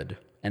morally good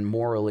and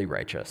morally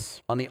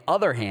righteous. On the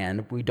other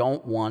hand, we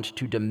don't want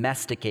to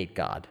domesticate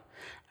God.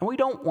 And we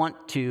don't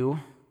want to,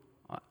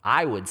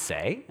 I would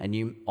say, and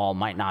you all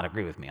might not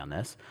agree with me on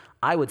this,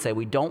 I would say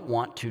we don't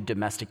want to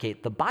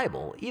domesticate the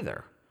Bible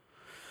either.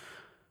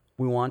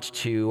 We want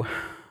to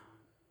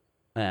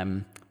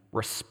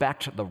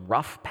respect the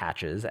rough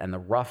patches and the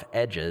rough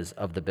edges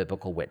of the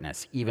biblical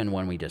witness, even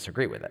when we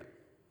disagree with it.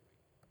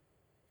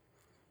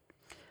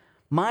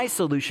 My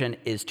solution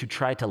is to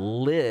try to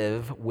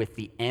live with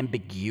the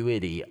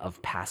ambiguity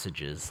of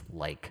passages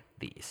like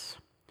these.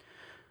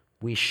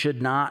 We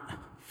should not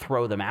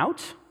throw them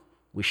out.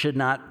 We should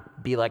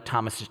not be like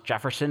Thomas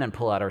Jefferson and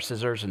pull out our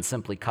scissors and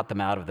simply cut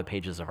them out of the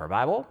pages of our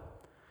Bible.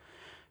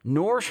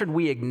 Nor should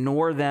we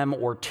ignore them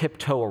or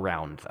tiptoe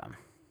around them.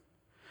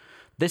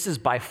 This is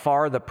by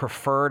far the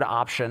preferred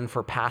option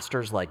for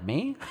pastors like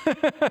me,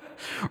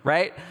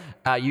 right?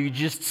 You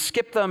just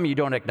skip them, you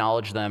don't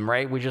acknowledge them,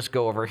 right? We just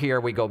go over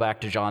here, we go back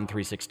to John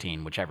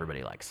 3:16, which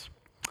everybody likes.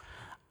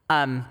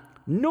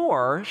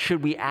 Nor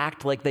should we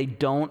act like they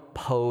don't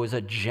pose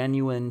a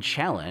genuine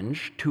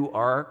challenge to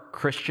our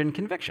Christian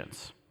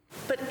convictions.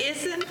 But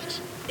isn't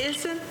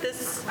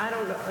this, I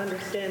don't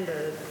understand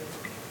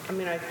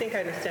I think I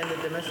understand the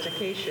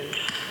domestication,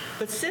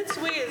 but since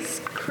we as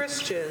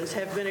Christians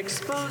have been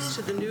exposed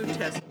to the New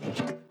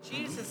Testament,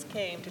 Jesus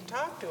came to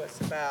talk to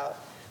us about,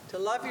 to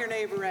love your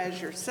neighbor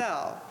as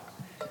yourself,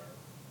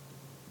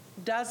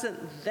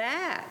 doesn't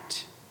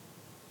that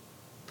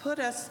put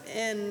us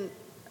in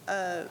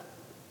a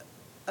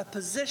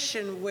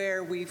position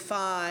where we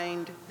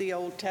find the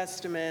Old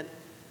Testament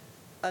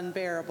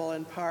unbearable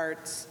in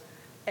parts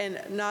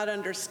and not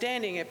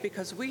understanding it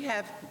because we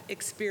have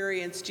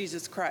experienced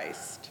Jesus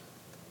Christ?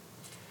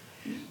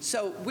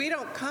 So we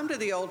don't come to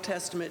the Old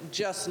Testament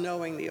just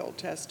knowing the Old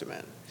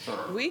Testament.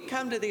 We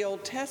come to the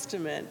Old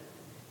Testament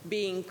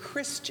being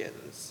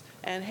Christians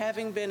and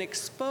having been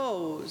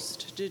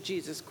exposed to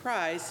Jesus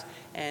Christ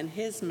and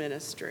his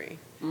ministry.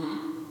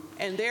 Mm-hmm.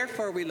 And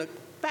therefore we look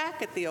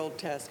back at the Old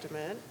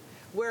Testament,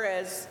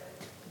 whereas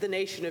the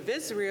nation of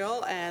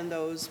Israel and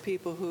those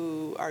people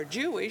who are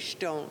Jewish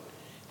don't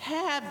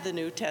have the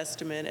New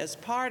Testament as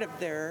part of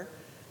their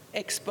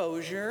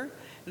exposure.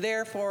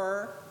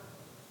 Therefore,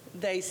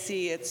 they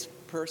see it's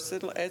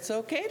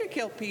okay to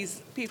kill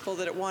people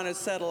that want to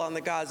settle on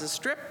the Gaza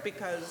Strip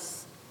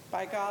because,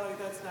 by golly,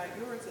 that's not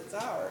yours, it's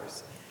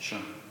ours. Sure.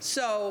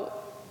 So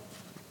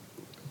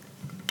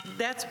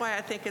that's why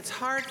I think it's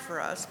hard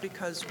for us,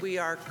 because we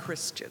are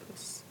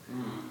Christians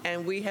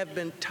and we have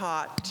been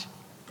taught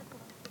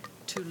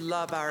to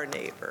love our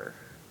neighbor.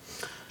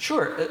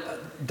 Sure,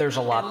 there's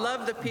a lot. And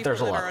love the people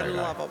that are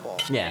unlovable.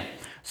 Yeah.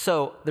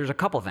 So there's a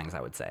couple things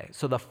I would say.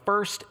 So the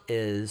first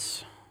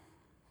is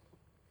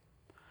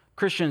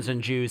Christians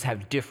and Jews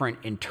have different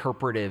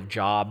interpretive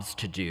jobs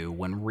to do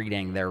when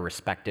reading their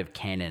respective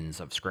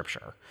canons of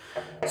Scripture.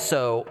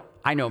 So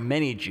I know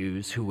many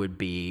Jews who would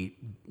be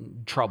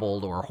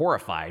troubled or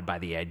horrified by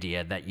the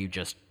idea that you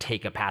just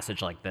take a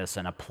passage like this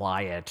and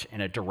apply it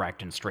in a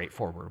direct and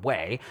straightforward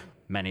way.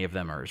 Many of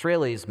them are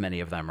Israelis, many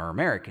of them are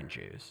American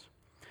Jews.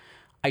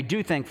 I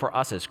do think for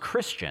us as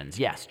Christians,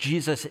 yes,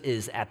 Jesus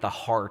is at the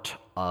heart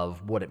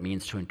of what it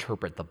means to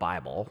interpret the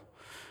Bible,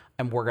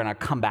 and we're going to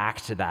come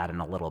back to that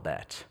in a little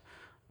bit.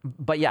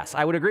 But yes,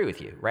 I would agree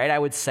with you, right? I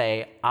would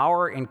say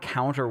our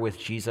encounter with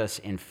Jesus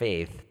in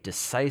faith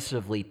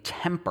decisively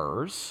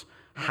tempers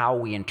how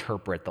we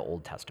interpret the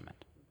Old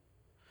Testament,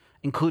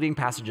 including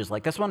passages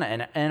like this one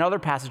and other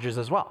passages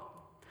as well.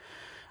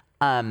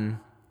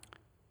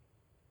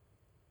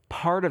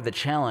 Part of the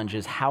challenge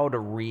is how to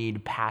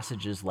read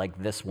passages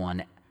like this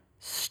one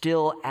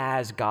still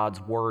as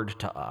God's word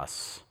to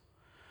us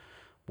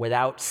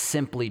without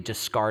simply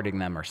discarding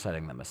them or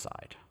setting them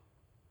aside,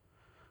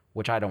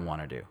 which I don't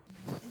want to do.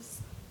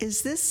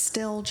 Is this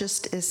still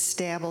just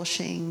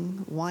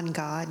establishing one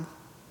God?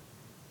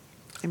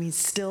 I mean,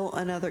 still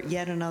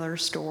yet another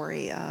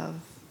story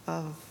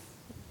of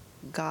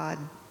God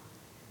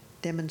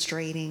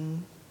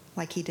demonstrating,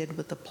 like he did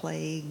with the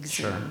plagues,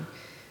 sure,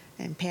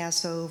 and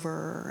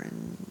Passover,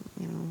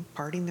 and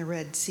parting the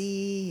Red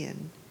Sea,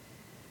 and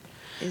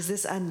is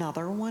this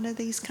another one of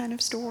these kind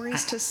of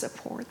stories to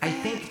support that? I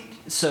think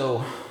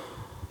so.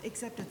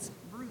 Except it's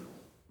brutal.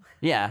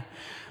 Yeah.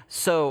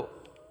 So,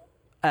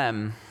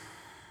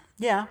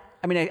 yeah.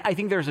 I mean, I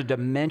think there's a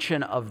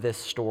dimension of this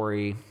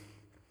story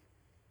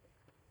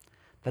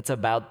that's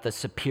about the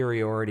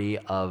superiority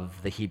of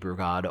the Hebrew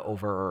God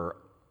over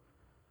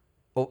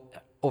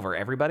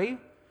everybody.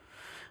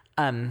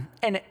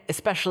 And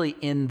especially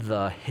in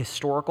the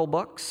historical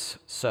books,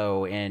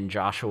 so in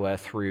Joshua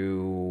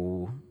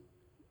through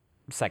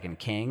 2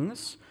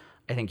 Kings,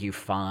 I think you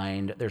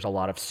find there's a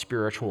lot of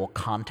spiritual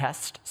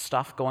contest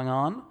stuff going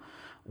on,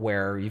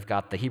 where you've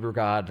got the Hebrew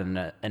God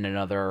and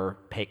another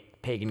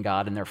pagan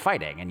god, and they're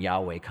fighting, and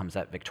Yahweh comes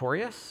out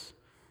victorious.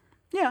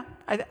 Yeah,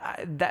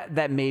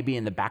 that may be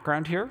in the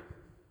background here.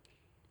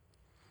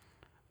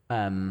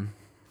 And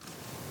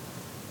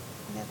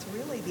that's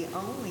really the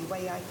only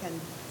way I can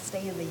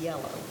stay in the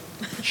yellow.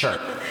 Sure.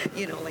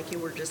 Like you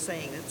were just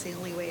saying, that's the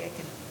only way I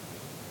can.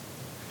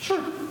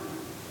 Sure.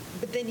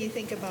 But then you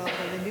think about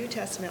in the New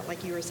Testament,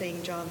 like you were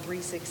saying, John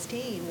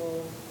 3:16,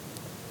 well,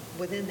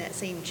 within that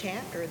same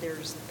chapter,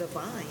 there's the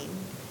vine,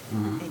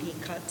 and he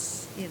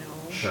cuts,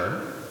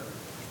 Sure.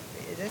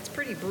 That's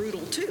pretty brutal,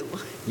 too.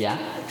 Yeah.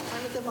 What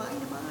kind of the vine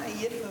am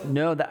I,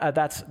 No,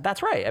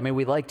 that's right. I mean,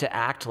 we like to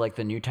act like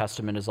the New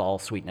Testament is all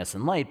sweetness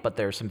and light, but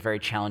there's some very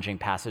challenging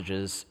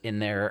passages in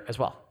there as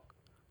well.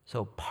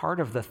 So part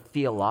of the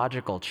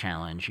theological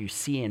challenge you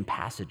see in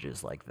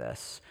passages like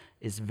this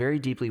is very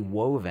deeply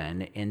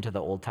woven into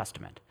the Old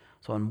Testament.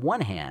 So on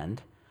one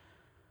hand,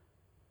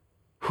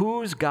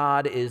 whose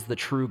God is the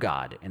true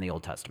God in the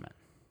Old Testament?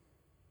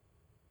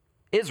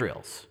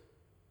 Israel's.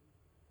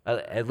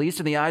 At least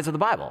in the eyes of the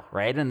Bible,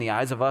 right? In the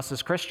eyes of us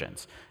as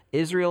Christians.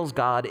 Israel's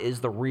God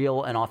is the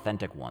real and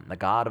authentic one, the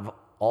God of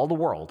all the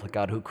world, the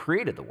God who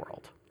created the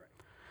world.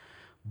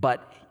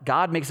 But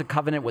God makes a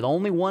covenant with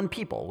only one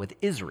people, with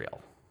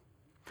Israel.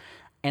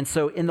 And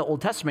so in the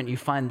Old Testament, you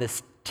find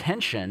this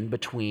tension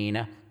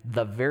between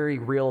the very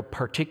real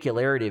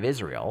particularity of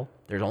Israel,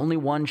 there's only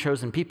one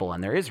chosen people,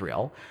 and they're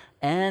Israel,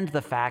 and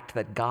the fact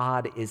that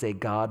God is a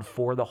God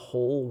for the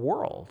whole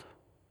world.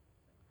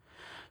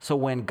 So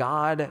when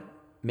God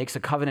makes a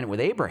covenant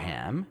with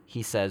Abraham,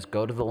 he says,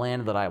 go to the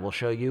land that I will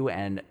show you,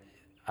 and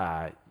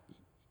I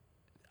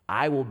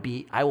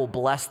will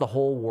bless the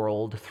whole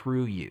world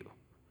through you.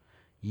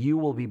 You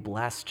will be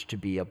blessed to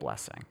be a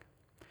blessing.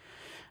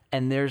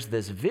 And there's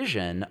this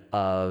vision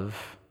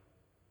of,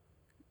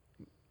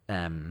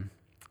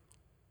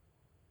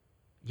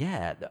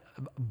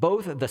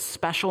 both the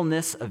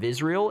specialness of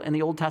Israel in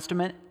the Old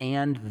Testament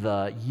and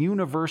the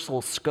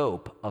universal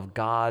scope of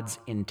God's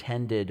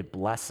intended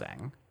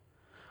blessing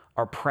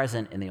are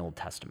present in the Old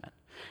Testament.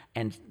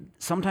 And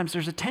sometimes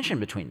there's a tension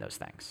between those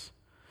things.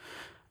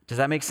 Does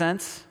that make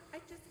sense? I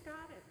just got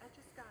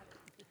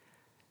it.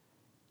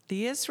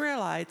 The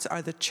Israelites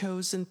are the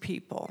chosen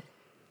people.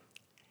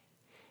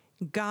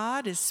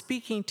 God is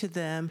speaking to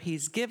them.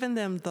 He's given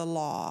them the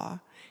law.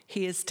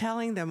 He is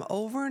telling them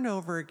over and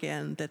over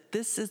again that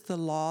this is the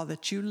law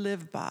that you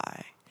live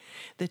by,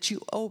 that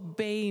you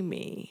obey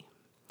me.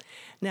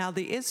 Now,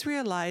 the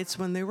Israelites,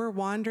 when they were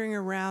wandering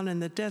around in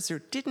the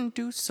desert, didn't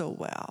do so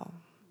well.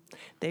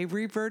 They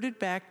reverted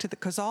back to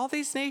because all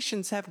these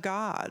nations have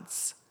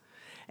gods,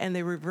 and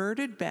they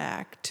reverted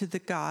back to the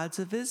gods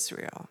of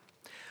Israel.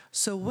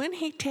 So when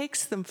he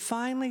takes them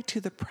finally to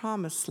the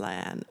promised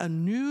land, a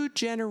new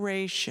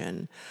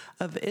generation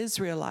of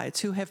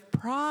Israelites who have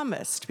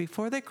promised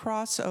before they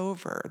cross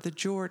over the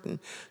Jordan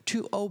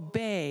to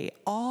obey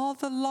all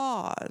the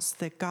laws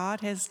that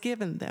God has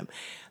given them,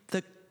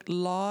 the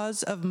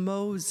laws of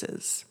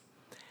Moses.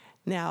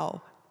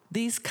 Now,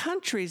 these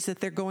countries that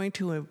they're going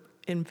to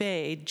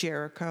invade,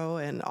 Jericho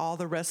and all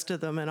the rest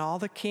of them and all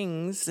the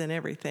kings and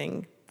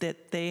everything,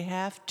 that they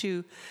have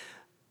to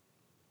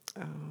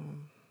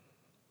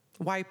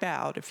wipe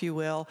out, if you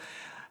will,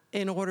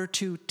 in order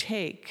to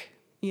take,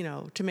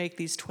 to make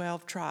these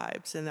 12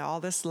 tribes, and all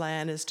this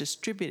land is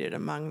distributed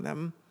among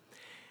them.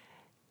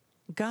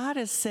 God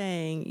is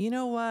saying, you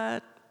know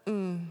what?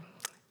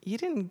 You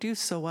didn't do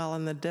so well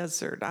in the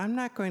desert. I'm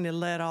not going to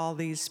let all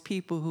these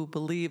people who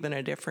believe in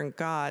a different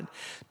God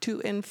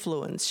to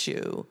influence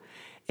you.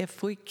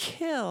 If we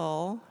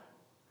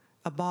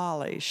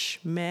abolish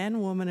man,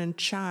 woman, and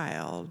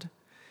child,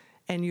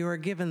 and you are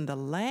given the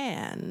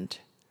land,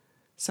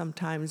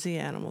 sometimes the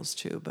animals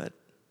too, but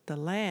the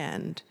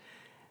land,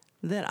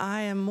 then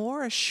I am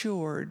more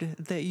assured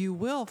that you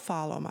will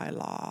follow my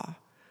law.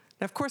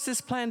 Now, of course,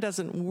 this plan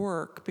doesn't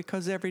work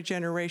because every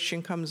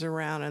generation comes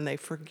around and they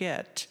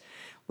forget,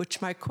 which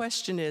my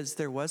question is,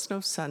 there was no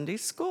Sunday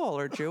school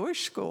or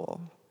Jewish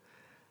school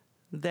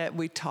that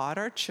we taught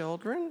our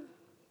children.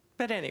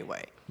 But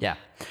anyway. Yeah.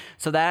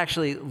 So that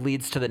actually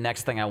leads to the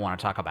next thing I want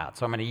to talk about.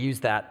 So I'm going to use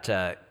that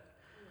to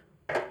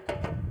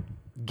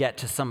get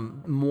to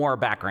some more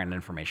background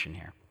information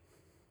here.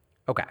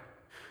 Okay.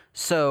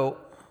 So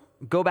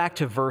go back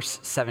to verse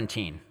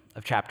 17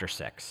 of chapter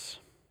 6.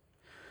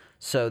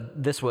 So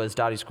this was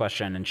Dottie's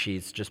question, and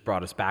she's just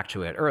brought us back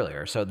to it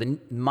earlier. So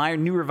my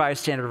New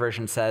Revised Standard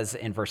Version says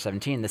in verse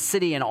 17, the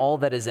city and all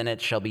that is in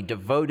it shall be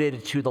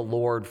devoted to the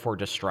Lord for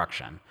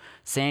destruction.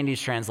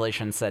 Sandy's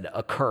translation said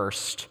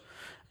accursed.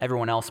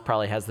 Everyone else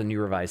probably has the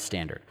New Revised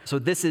Standard. So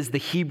this is the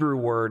Hebrew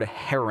word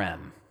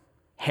herem.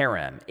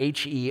 Herem,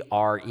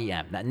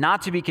 H-E-R-E-M.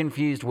 Not to be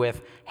confused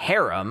with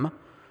harem,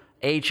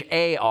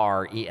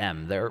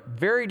 H-A-R-E-M. They're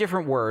very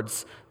different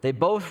words. They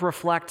both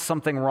reflect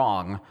something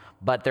wrong,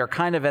 but they're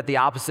kind of at the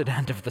opposite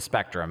end of the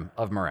spectrum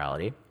of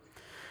morality.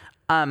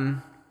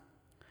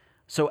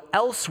 So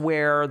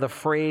elsewhere, the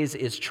phrase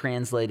is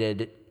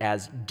translated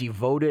as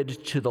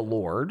devoted to the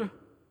Lord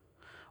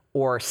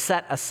or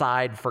set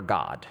aside for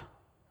God.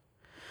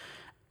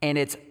 And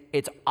it's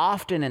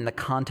often in the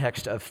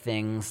context of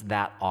things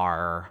that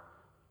are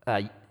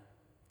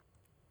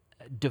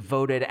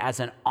devoted as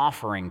an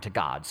offering to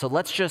God. So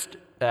let's just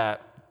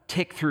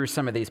tick through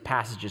some of these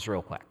passages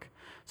real quick.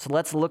 So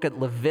let's look at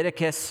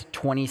Leviticus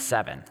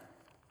 27,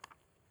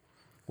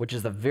 which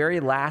is the very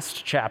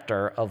last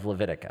chapter of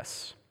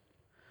Leviticus.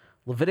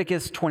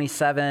 Leviticus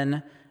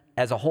 27,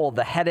 as a whole,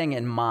 the heading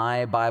in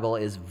my Bible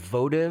is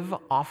votive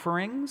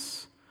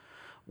offerings,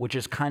 which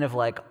is kind of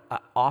like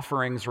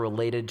offerings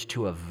related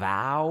to a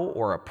vow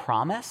or a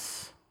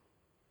promise.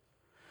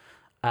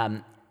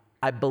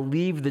 I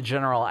believe the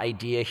general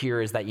idea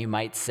here is that you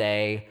might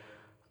say,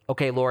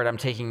 okay, Lord, I'm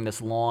taking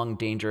this long,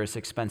 dangerous,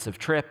 expensive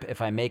trip.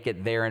 If I make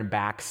it there and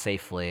back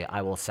safely,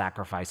 I will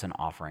sacrifice an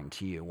offering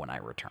to you when I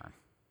return.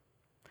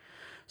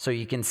 So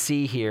you can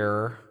see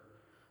here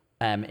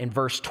in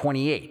verse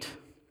 28,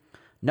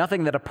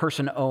 nothing that a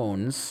person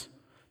owns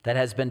that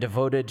has been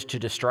devoted to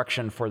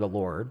destruction for the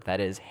Lord, that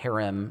is,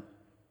 herem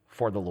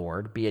for the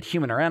Lord, be it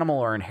human or animal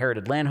or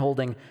inherited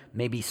landholding,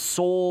 may be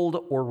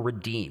sold or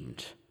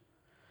redeemed.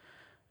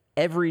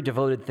 Every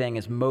devoted thing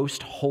is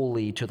most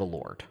holy to the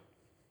Lord.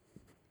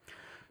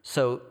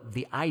 So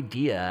the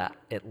idea,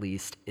 at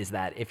least, is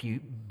that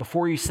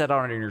before you set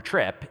out on your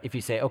trip, if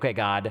you say, okay,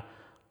 God,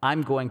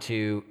 I'm going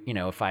to,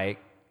 if I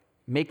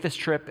make this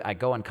trip, I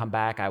go and come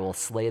back, I will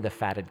slay the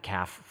fatted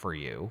calf for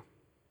you.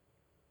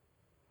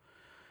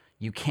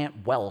 You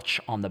can't welch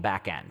on the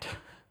back end,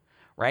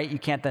 right? You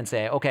can't then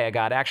say, okay,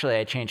 God, actually,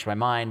 I changed my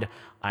mind.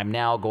 I'm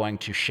now going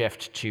to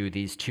shift to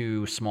these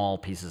 2 small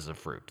pieces of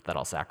fruit that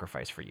I'll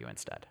sacrifice for you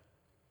instead.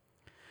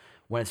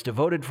 When it's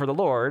devoted for the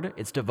Lord,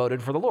 it's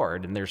devoted for the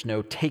Lord, and there's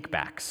no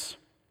takebacks,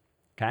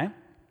 okay?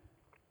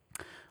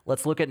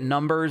 Let's look at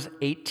Numbers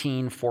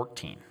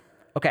 18:14.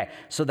 Okay,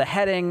 so the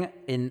heading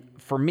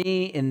for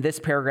me in this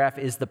paragraph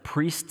is the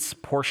priest's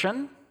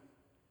portion.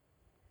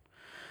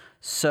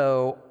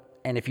 So,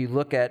 and if you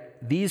look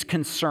at these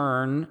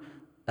concern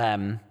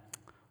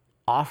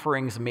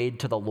offerings made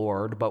to the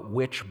Lord, but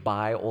which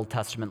by Old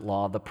Testament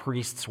law the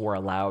priests were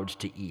allowed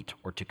to eat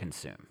or to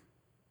consume.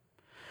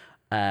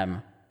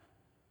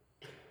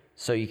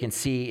 So you can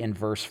see in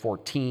verse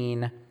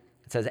 14, it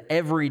says,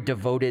 every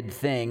devoted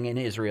thing in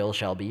Israel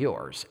shall be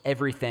yours.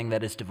 Everything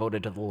that is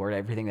devoted to the Lord,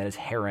 everything that is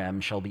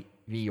herem shall be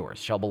yours,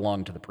 shall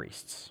belong to the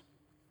priests.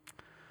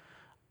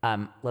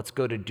 Let's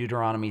go to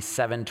Deuteronomy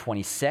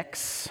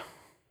 7:26.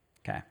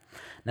 Okay.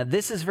 Now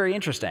this is very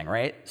interesting,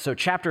 right? So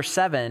chapter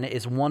 7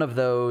 is one of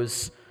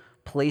those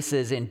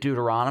places in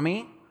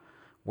Deuteronomy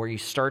where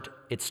it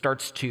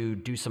starts to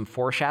do some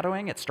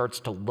foreshadowing. It starts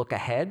to look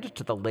ahead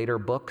to the later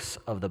books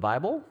of the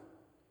Bible.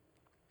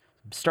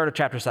 Start of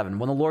chapter 7.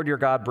 When the Lord your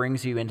God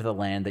brings you into the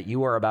land that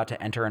you are about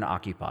to enter and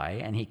occupy,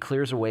 and he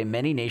clears away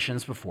many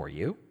nations before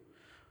you,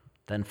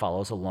 then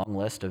follows a long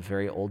list of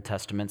very Old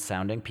Testament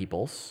sounding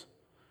peoples.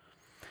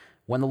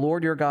 When the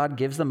Lord your God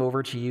gives them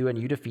over to you and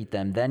you defeat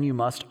them, then you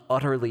must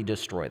utterly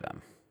destroy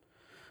them.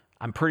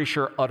 I'm pretty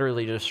sure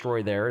utterly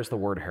destroy there is the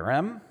word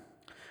herem.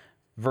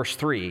 Verse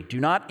 3, do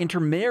not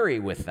intermarry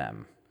with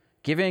them,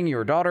 giving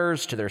your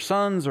daughters to their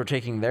sons or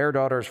taking their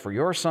daughters for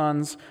your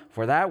sons,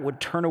 for that would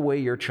turn away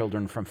your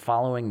children from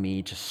following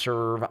me to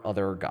serve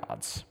other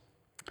gods.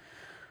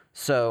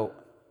 So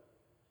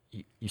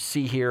you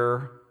see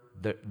here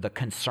the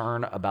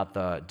concern about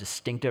the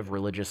distinctive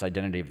religious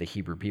identity of the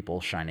Hebrew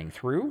people shining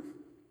through.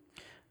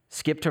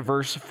 Skip to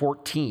verse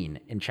 14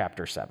 in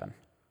chapter 7.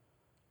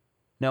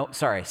 No,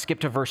 sorry, skip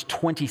to verse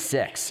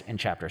 26 in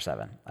chapter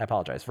 7. I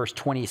apologize. Verse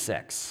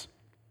 26.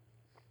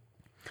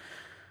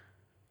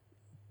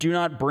 Do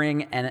not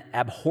bring an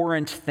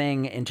abhorrent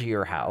thing into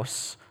your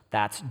house.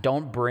 That's,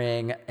 don't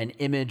bring an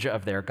image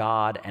of their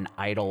god, an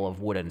idol of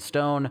wood and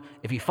stone.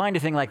 If you find a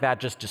thing like that,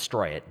 just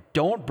destroy it.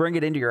 Don't bring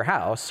it into your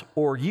house,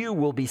 or you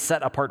will be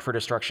set apart for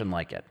destruction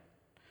like it.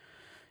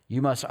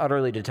 You must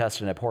utterly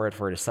detest and abhor it,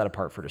 for it is set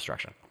apart for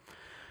destruction.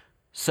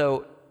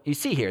 So you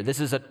see here, this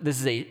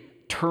is a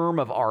term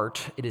of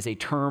art. It is a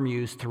term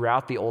used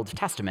throughout the Old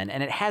Testament,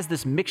 and it has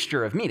this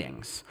mixture of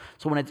meanings.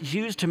 So when it's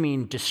used to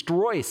mean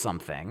destroy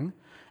something,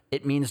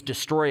 it means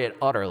destroy it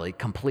utterly,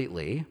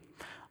 completely,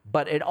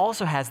 but it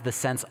also has the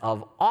sense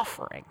of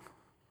offering.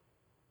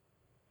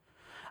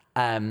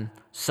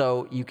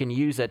 So you can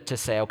use it to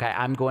say, okay,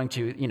 I'm going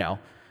to,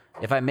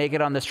 if I make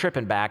it on this trip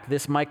and back,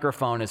 this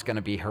microphone is going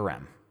to be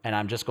herem, and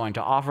I'm just going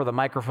to offer the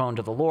microphone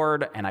to the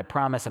Lord, and I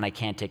promise, and I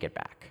can't take it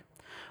back.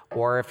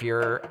 Or if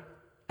you're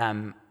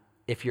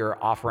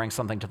offering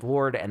something to the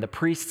Lord and the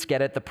priests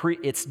get it,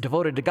 it's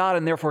devoted to God,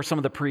 and therefore some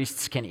of the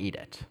priests can eat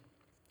it.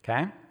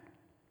 Okay?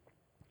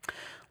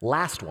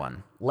 Last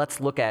one, let's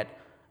look at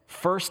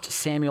 1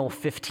 Samuel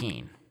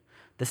 15.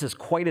 This is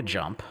quite a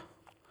jump,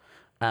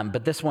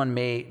 but this one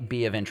may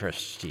be of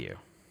interest to you.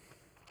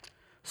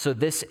 So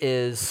this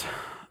is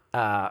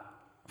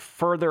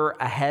further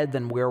ahead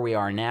than where we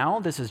are now.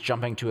 This is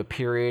jumping to a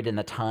period in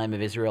the time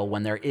of Israel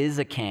when there is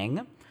a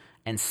king,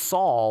 and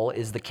Saul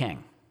is the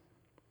king.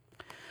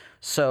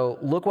 So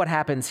look what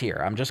happens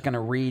here. I'm just going to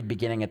read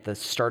beginning at the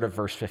start of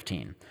verse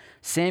 15.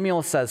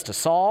 Samuel says to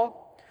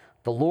Saul,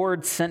 "The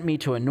Lord sent me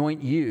to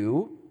anoint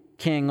you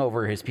king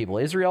over his people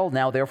Israel.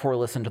 Now therefore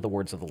listen to the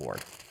words of the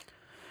Lord.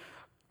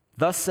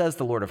 Thus says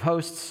the Lord of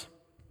hosts,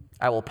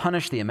 I will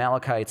punish the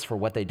Amalekites for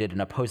what they did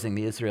in opposing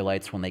the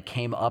Israelites when they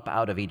came up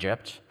out of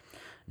Egypt.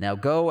 Now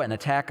go and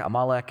attack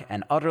Amalek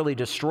and utterly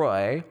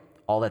destroy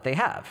all that they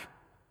have.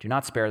 Do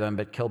not spare them,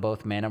 but kill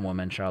both man and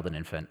woman, child and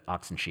infant,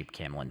 ox and sheep,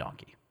 camel and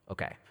donkey."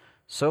 Okay,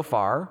 so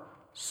far,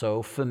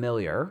 so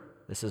familiar.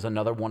 This is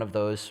another one of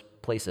those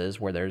places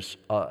where there's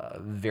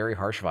very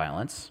harsh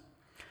violence.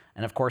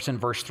 And of course, in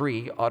verse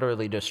 3,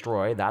 utterly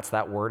destroy, that's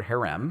that word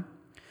herem.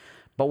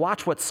 But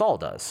watch what Saul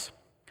does.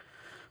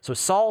 So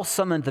Saul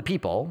summoned the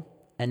people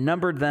and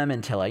numbered them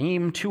in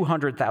Telaim,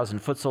 200,000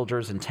 foot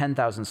soldiers and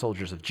 10,000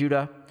 soldiers of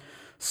Judah.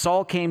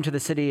 Saul came to the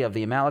city of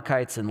the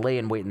Amalekites and lay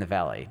in wait in the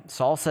valley.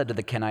 Saul said to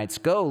the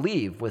Kenites, "Go,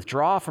 leave,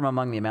 withdraw from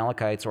among the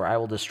Amalekites, or I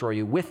will destroy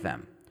you with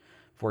them.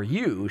 For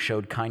you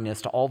showed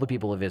kindness to all the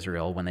people of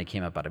Israel when they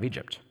came up out of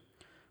Egypt."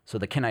 So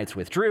the Kenites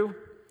withdrew.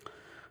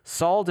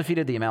 Saul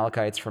defeated the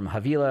Amalekites from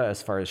Havilah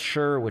as far as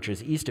Shur, which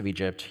is east of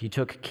Egypt. He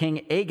took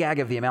King Agag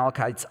of the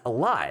Amalekites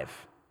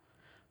alive,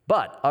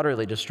 but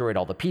utterly destroyed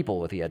all the people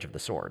with the edge of the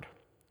sword.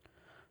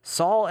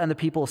 Saul and the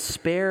people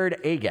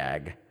spared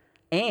Agag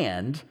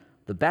and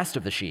the best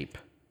of the sheep,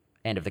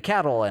 and of the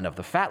cattle, and of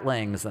the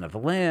fatlings, and of the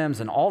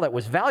lambs, and all that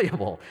was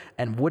valuable,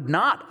 and would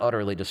not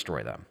utterly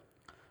destroy them.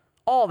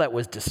 All that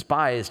was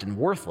despised and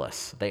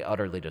worthless, they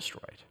utterly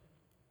destroyed.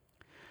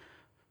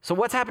 So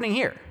what's happening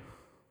here?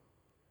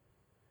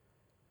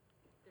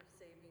 They're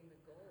saving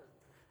the gold.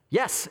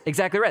 Yes,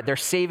 exactly right. They're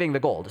saving the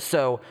gold.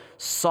 So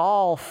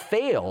Saul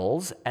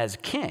fails as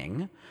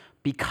king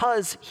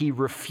because he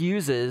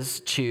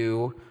refuses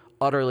to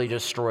utterly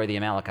destroy the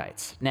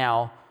Amalekites.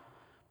 Now,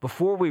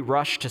 before we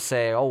rush to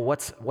say, oh,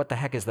 what the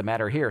heck is the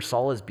matter here?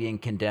 Saul is being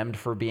condemned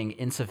for being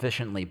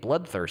insufficiently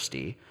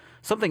bloodthirsty.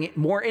 Something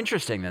more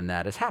interesting than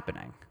that is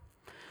happening.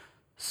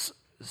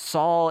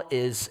 Saul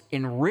is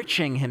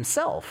enriching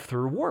himself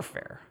through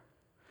warfare.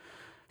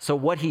 So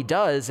what he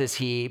does is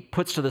he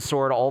puts to the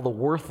sword all the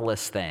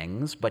worthless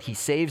things, but he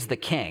saves the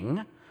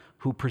king,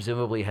 who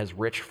presumably has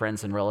rich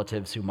friends and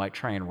relatives who might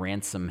try and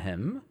ransom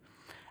him.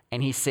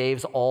 And he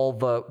saves all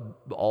the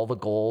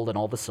gold and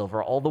all the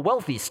silver, all the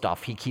wealthy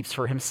stuff he keeps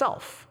for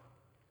himself.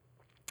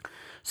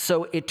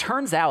 So it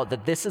turns out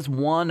that this is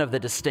one of the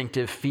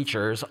distinctive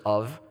features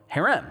of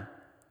herem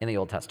in the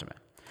Old Testament.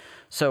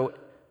 So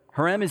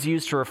herem is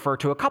used to refer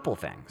to a couple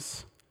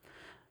things.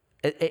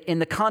 In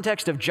the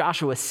context of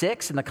Joshua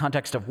 6, in the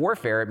context of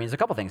warfare, it means a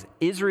couple things.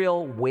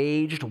 Israel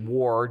waged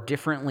war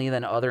differently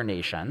than other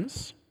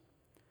nations.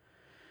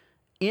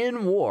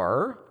 In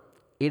war,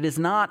 it is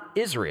not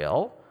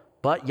Israel,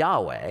 but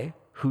Yahweh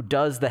who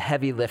does the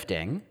heavy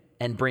lifting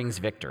and brings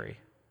victory.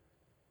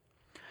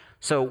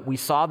 So we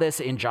saw this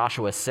in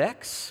Joshua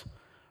 6,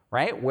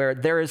 right? Where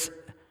there is,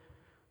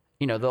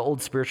 the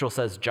old spiritual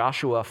says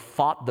Joshua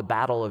fought the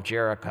battle of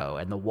Jericho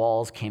and the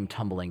walls came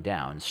tumbling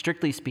down.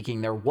 Strictly speaking,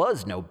 there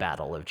was no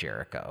battle of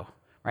Jericho,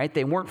 right?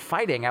 They weren't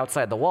fighting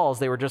outside the walls.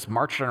 They were just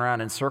marching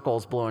around in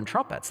circles blowing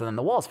trumpets, and then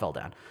the walls fell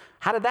down.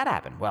 How did that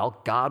happen? Well,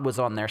 God was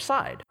on their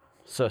side.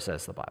 So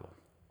says the Bible.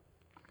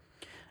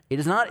 It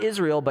is not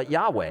Israel, but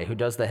Yahweh who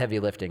does the heavy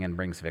lifting and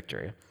brings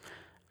victory.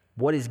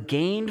 What is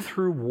gained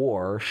through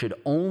war should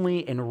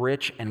only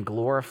enrich and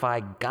glorify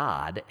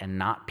God and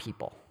not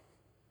people.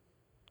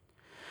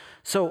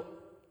 So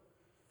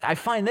I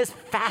find this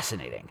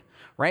fascinating,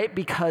 right?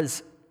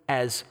 Because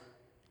as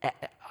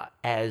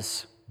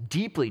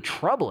deeply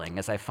troubling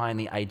as I find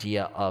the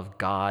idea of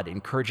God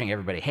encouraging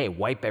everybody, hey,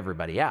 wipe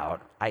everybody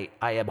out, I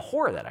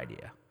abhor that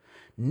idea.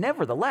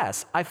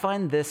 Nevertheless, I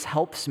find this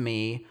helps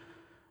me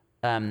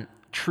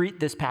treat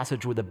this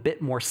passage with a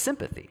bit more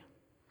sympathy.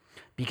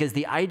 Because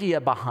the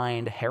idea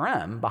behind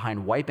herem,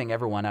 behind wiping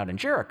everyone out in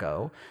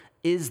Jericho,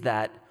 is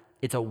that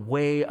it's a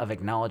way of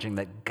acknowledging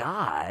that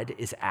God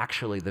is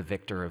actually the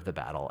victor of the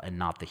battle and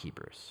not the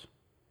Hebrews.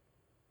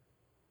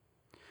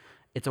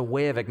 It's a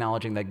way of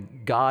acknowledging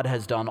that God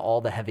has done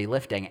all the heavy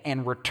lifting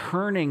and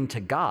returning to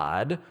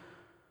God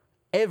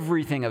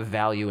everything of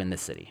value in the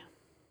city.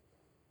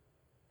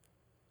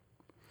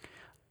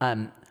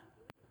 I'm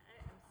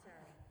sorry.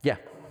 Yeah. I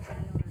don't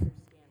understand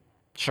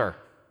that. Sure.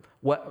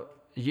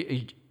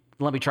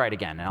 Let me try it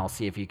again, and I'll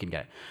see if you can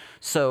get it.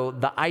 So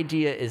the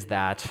idea is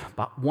that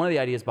one of the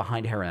ideas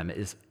behind herem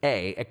is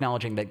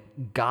acknowledging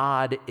that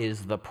God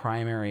is the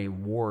primary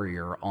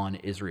warrior on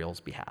Israel's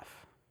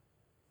behalf.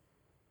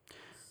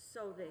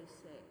 So they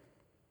say,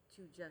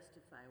 to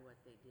justify what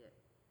they did.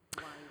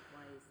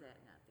 Why is that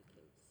not the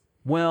case?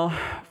 Well,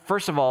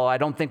 first of all, I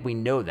don't think we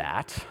know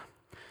that.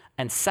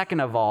 And second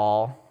of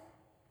all,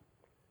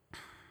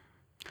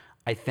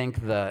 I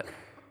think that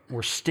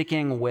we're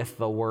sticking with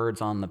the words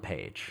on the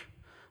page.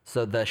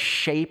 So the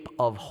shape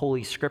of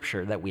Holy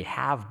Scripture that we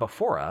have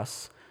before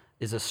us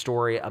is a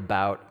story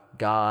about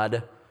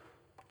God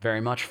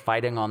very much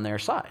fighting on their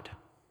side.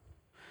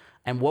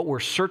 And what we're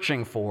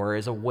searching for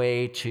is a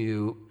way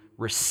to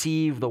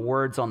receive the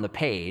words on the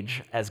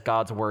page as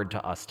God's word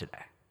to us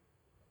today.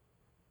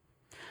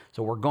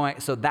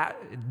 So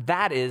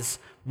that is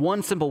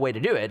one simple way to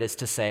do it, is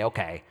to say,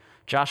 okay,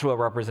 Joshua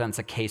represents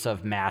a case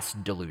of mass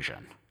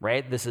delusion,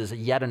 right? This is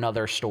yet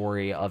another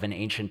story of an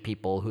ancient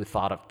people who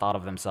thought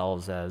of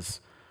themselves as,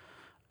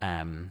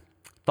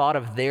 thought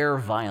of their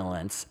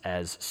violence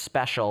as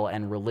special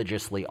and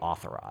religiously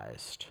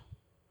authorized.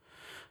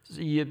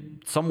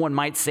 Someone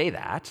might say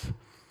that.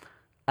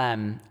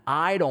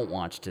 I don't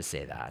want to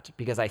say that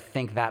because I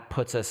think that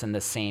puts us in the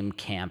same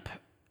camp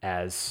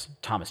as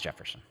Thomas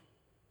Jefferson.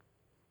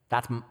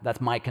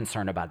 That's my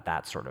concern about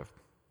that sort of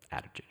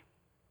attitude.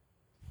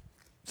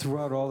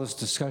 Throughout all this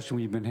discussion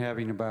we've been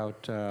having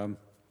about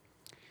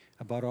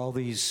all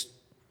these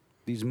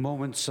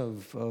moments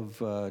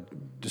of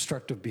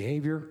destructive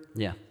behavior,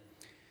 Yeah.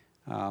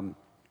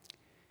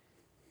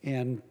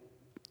 and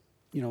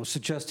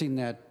suggesting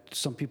that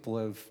some people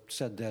have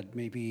said that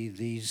maybe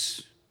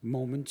these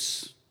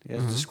moments,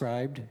 as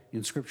described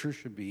in Scripture,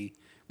 should be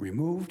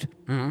removed.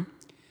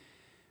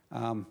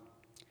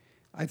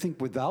 I think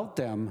without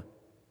them,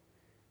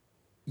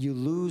 you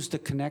lose the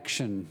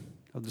connection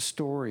of the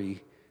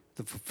story,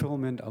 the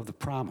fulfillment of the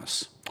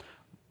promise.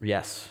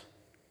 Yes.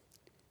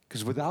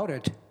 Because without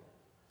it,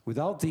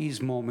 without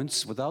these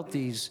moments, without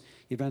these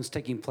events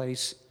taking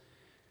place,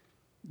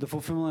 the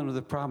fulfillment of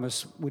the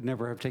promise would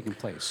never have taken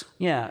place.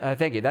 Yeah,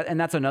 thank you. And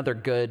that's another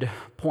good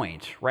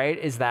point, right?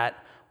 Is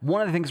that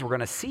one of the things we're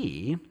going to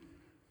see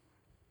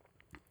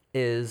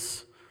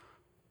is,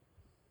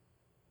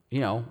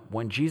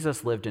 when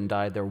Jesus lived and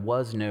died, there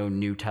was no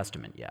New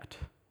Testament yet.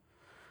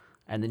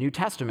 And the New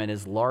Testament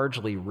is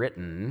largely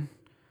written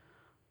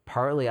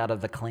partly out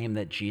of the claim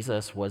that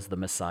Jesus was the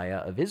Messiah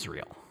of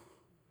Israel.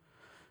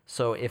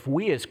 So if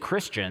we as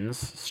Christians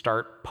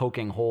start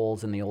poking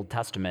holes in the Old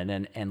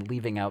Testament and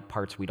leaving out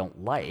parts we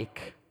don't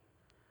like,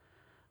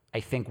 I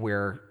think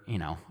we're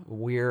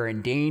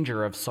in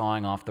danger of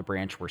sawing off the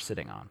branch we're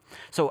sitting on.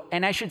 So,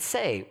 and I should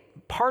say,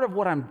 part of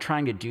what I'm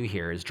trying to do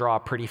here is draw a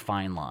pretty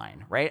fine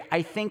line, right?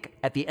 I think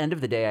at the end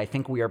of the day, I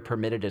think we are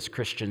permitted as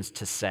Christians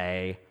to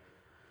say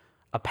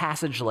a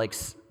passage like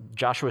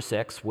Joshua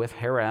 6 with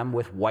Harem,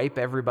 with wipe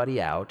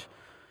everybody out,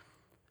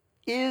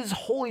 is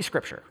Holy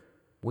Scripture.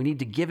 We need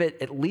to give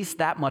it at least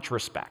that much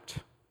respect.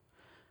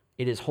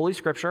 It is Holy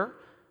Scripture,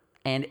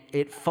 and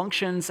it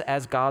functions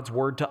as God's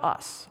word to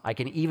us. I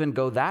can even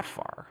go that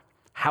far.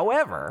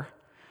 However,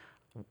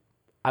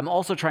 I'm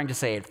also trying to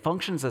say it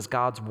functions as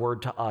God's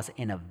word to us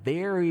in a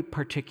very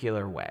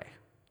particular way.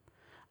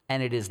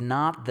 And it is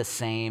not the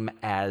same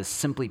as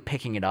simply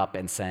picking it up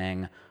and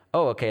saying,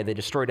 oh, okay, they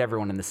destroyed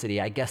everyone in the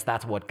city. I guess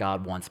that's what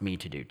God wants me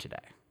to do today.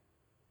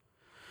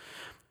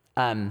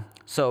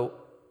 So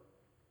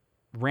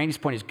Randy's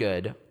point is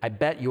good. I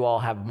bet you all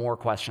have more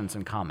questions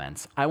and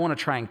comments. I want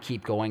to try and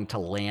keep going to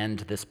land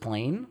this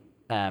plane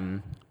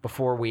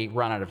before we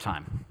run out of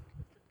time.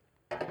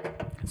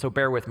 So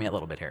bear with me a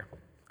little bit here.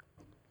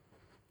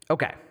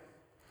 Okay,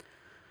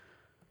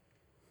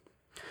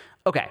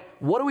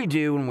 what do we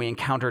do when we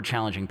encounter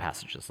challenging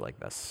passages like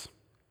this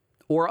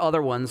or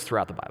other ones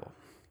throughout the Bible?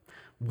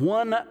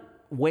 One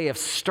way of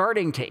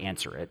starting to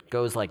answer it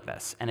goes like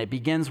this, and it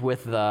begins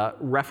with the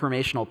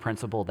reformational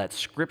principle that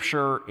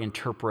Scripture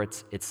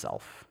interprets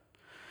itself.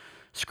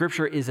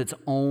 Scripture is its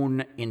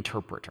own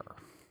interpreter.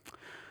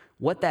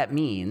 What that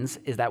means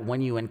is that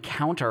when you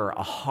encounter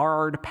a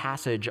hard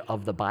passage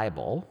of the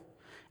Bible,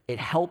 it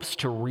helps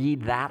to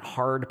read that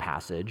hard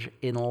passage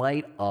in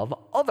light of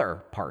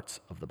other parts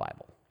of the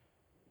Bible.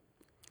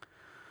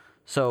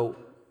 So,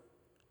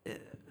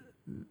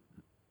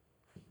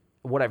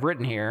 what I've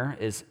written here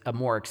is a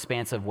more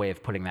expansive way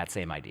of putting that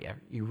same idea.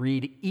 You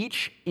read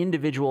each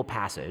individual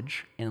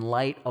passage in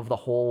light of the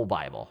whole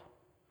Bible,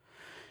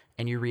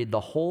 and you read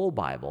the whole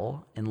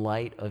Bible in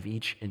light of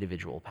each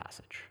individual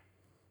passage.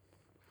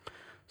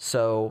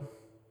 So,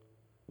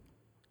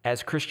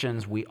 as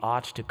Christians, we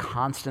ought to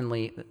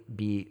constantly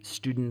be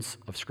students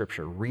of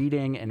Scripture,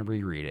 reading and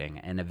rereading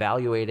and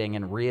evaluating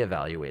and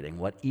reevaluating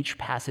what each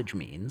passage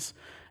means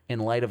in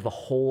light of the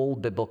whole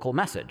biblical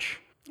message.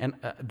 And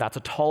that's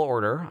a tall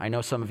order. I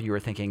know some of you are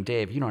thinking,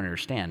 Dave, you don't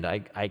understand.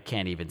 I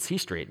can't even see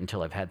straight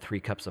until I've had 3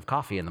 cups of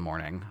coffee in the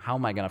morning. How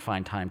am I going to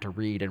find time to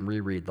read and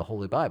reread the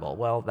Holy Bible?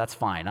 Well, that's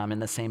fine. I'm in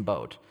the same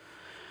boat.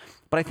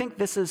 But I think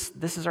this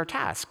is our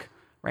task,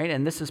 right?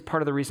 And this is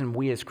part of the reason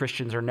we as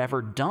Christians are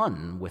never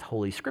done with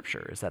Holy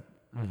Scripture, is that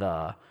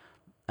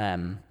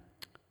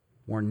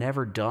we're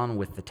never done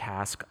with the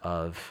task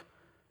of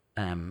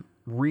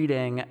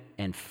reading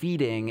and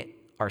feeding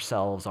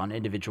ourselves on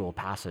individual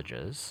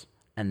passages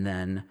and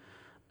then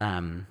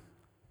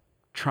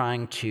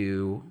trying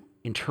to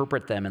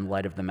interpret them in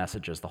light of the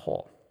message as the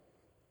whole.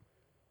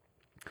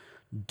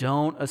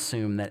 Don't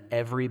assume that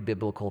every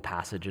biblical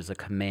passage is a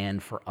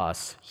command for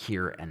us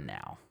here and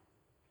now.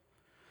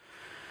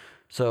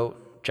 So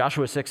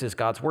Joshua 6 is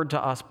God's word to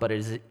us, but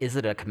is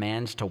it a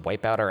command to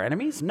wipe out our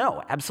enemies?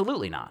 No,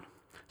 absolutely not.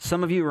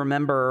 Some of you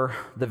remember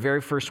the very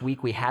first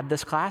week we had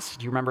this class.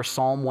 Do you remember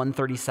Psalm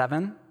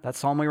 137, that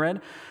psalm we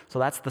read? So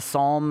that's the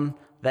psalm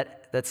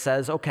that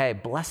says, okay,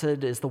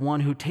 blessed is the one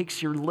who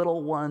takes your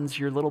little ones,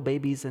 your little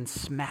babies, and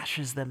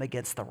smashes them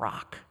against the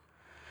rock.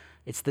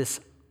 It's this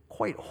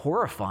quite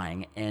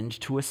horrifying end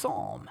to a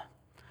psalm.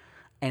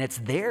 And it's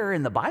there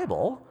in the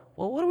Bible.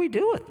 Well, what do we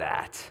do with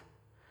that?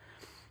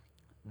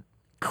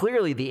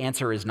 Clearly, the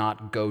answer is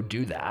not go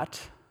do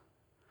that.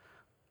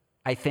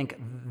 I think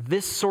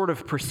this sort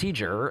of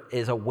procedure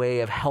is a way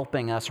of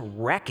helping us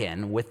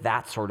reckon with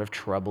that sort of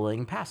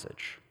troubling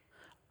passage.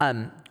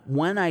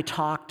 When I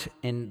talked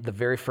in the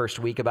very first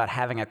week about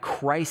having a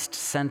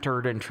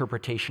Christ-centered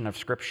interpretation of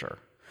Scripture,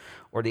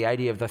 or the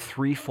idea of the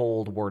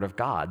threefold Word of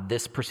God,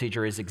 this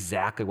procedure is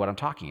exactly what I'm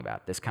talking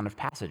about. This kind of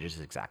passage is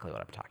exactly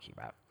what I'm talking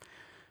about.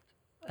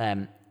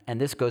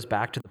 And this goes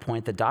back to the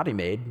point that Dottie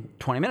made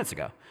 20 minutes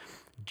ago.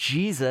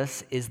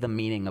 Jesus is the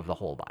meaning of the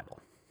whole Bible.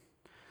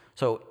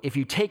 So if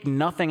you take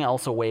nothing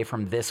else away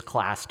from this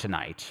class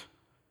tonight,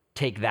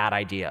 take that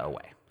idea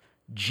away.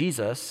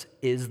 Jesus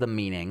is the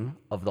meaning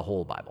of the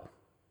whole Bible.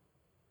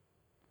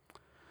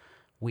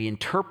 We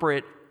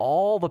interpret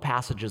all the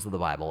passages of the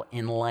Bible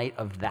in light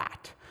of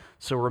that.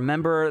 So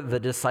remember the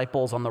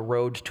disciples on the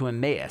road to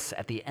Emmaus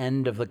at the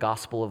end of the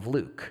Gospel of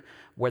Luke,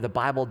 where the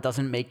Bible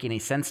doesn't make any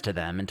sense to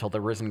them until the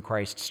risen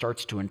Christ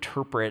starts to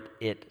interpret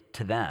it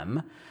to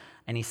them.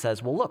 And he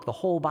says, well, look, the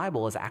whole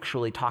Bible is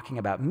actually talking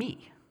about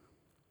me.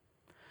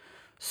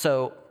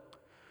 So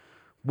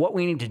what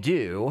we need to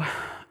do,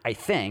 I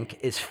think,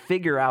 is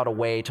figure out a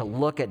way to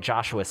look at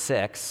Joshua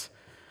 6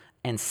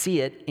 and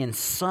see it in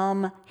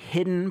some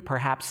hidden,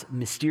 perhaps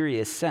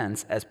mysterious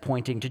sense as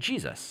pointing to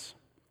Jesus.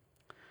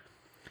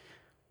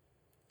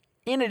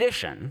 In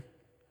addition,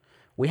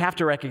 we have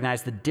to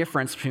recognize the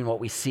difference between what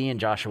we see in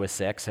Joshua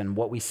 6 and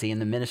what we see in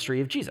the ministry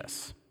of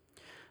Jesus.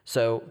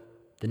 So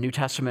the New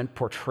Testament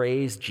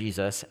portrays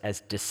Jesus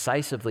as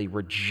decisively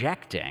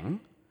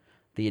rejecting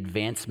the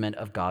advancement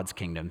of God's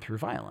kingdom through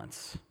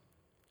violence.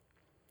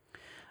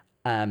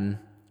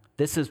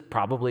 This is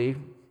probably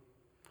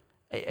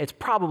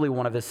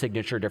one of the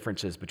signature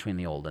differences between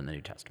the Old and the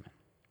New Testament.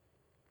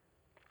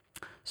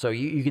 So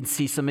you can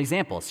see some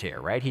examples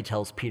here, right?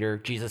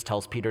 Jesus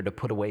tells Peter to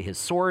put away his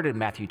sword in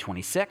Matthew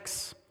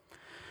 26.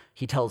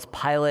 He tells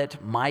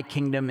Pilate, my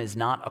kingdom is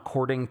not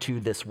according to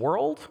this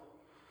world.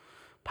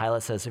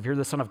 Pilate says, if you're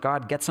the Son of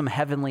God, get some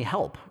heavenly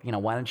help.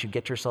 Why don't you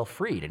get yourself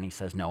freed? And he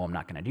says, no, I'm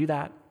not going to do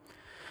that.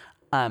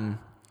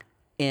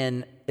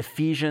 In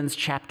Ephesians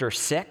chapter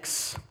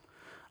 6,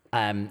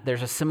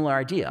 there's a similar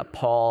idea.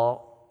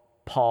 Paul,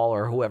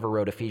 or whoever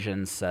wrote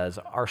Ephesians, says,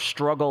 our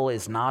struggle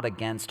is not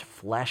against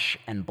flesh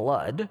and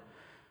blood.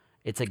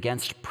 It's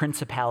against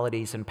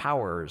principalities and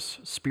powers,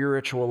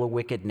 spiritual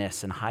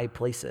wickedness in high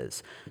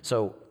places.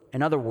 So,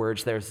 in other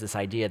words, there's this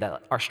idea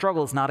that our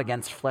struggle is not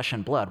against flesh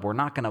and blood. We're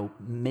not going to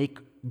make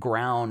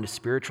ground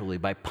spiritually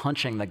by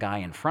punching the guy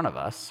in front of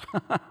us.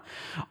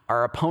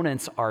 Our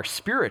opponents are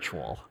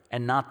spiritual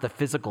and not the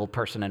physical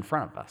person in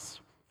front of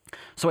us.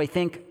 So I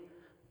think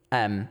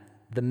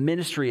the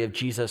ministry of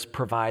Jesus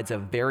provides a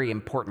very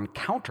important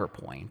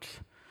counterpoint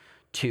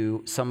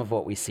to some of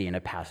what we see in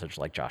a passage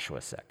like Joshua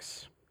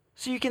 6.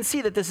 So you can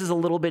see that this is a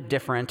little bit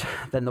different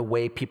than the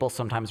way people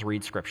sometimes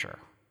read Scripture,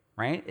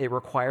 right? It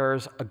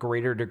requires a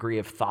greater degree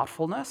of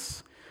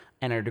thoughtfulness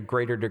and a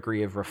greater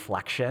degree of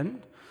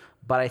reflection,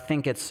 but I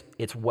think it's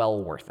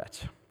well worth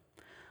it.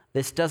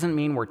 This doesn't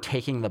mean we're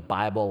taking the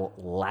Bible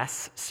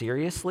less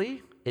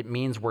seriously. It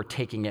means we're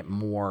taking it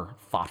more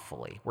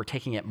thoughtfully. We're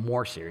taking it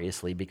more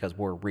seriously because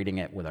we're reading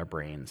it with our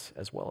brains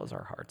as well as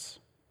our hearts.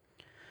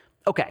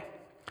 Okay,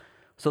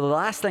 so the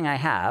last thing I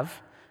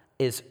have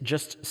is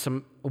just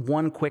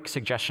one quick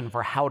suggestion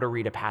for how to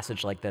read a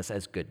passage like this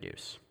as good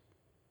news.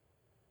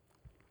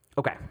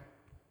 Okay.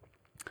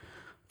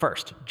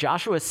 First,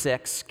 Joshua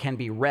 6 can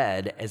be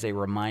read as a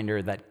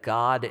reminder that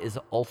God is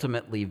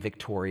ultimately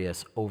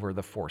victorious over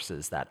the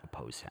forces that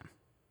oppose him.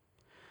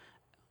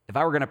 If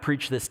I were going to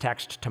preach this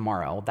text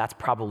tomorrow, that's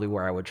probably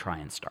where I would try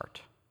and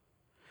start.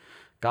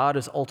 God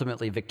is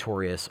ultimately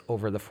victorious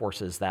over the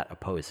forces that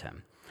oppose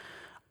him.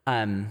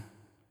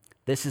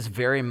 This is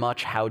very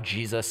much how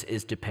Jesus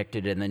is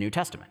depicted in the New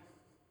Testament.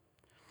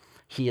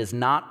 He is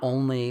not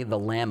only the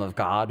Lamb of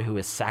God who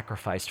is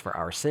sacrificed for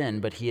our sin,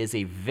 but he is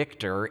a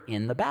victor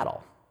in the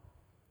battle.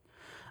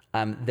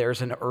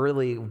 There's an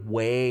early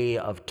way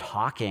of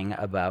talking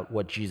about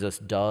what Jesus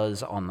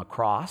does on the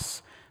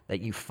cross that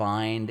you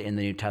find in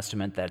the New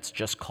Testament that's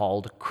just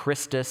called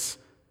Christus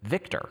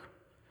Victor,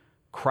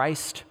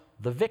 Christ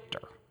the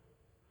victor.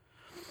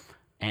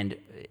 And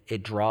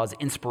it draws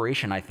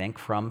inspiration, I think,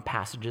 from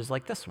passages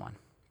like this one.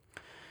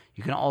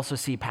 You can also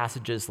see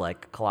passages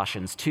like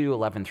Colossians 2,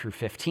 11 through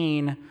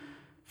 15,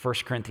 1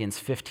 Corinthians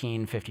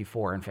 15,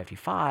 54, and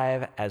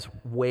 55 as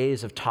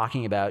ways of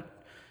talking about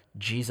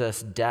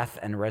Jesus' death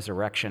and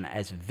resurrection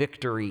as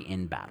victory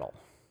in battle.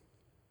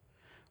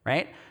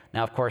 Right?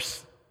 Now, of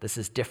course, This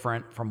is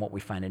different from what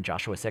we find in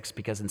Joshua 6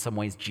 because in some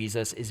ways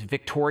Jesus is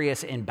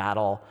victorious in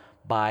battle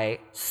by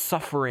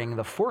suffering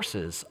the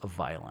forces of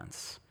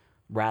violence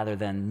rather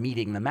than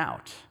meeting them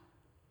out.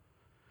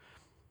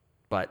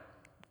 But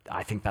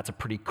I think that's a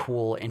pretty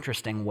cool,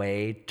 interesting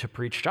way to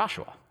preach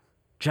Joshua.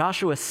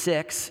 Joshua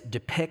 6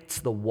 depicts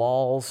the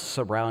walls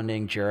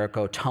surrounding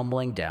Jericho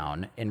tumbling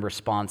down in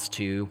response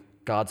to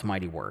God's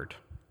mighty word,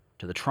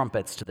 to the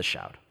trumpets, to the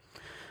shout.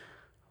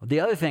 The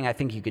other thing I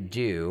think you could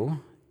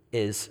do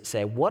is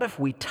say, what if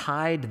we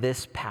tied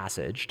this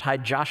passage,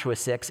 tied Joshua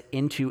 6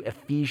 into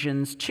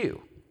Ephesians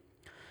 2,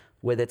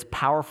 with its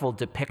powerful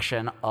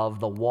depiction of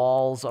the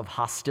walls of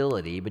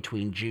hostility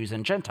between Jews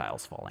and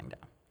Gentiles falling down?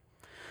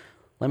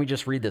 Let me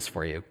just read this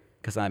for you,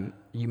 because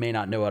you may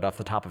not know it off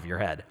the top of your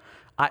head.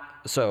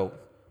 So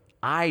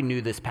I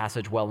knew this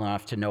passage well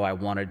enough to know I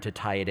wanted to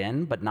tie it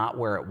in, but not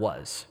where it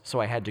was. So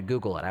I had to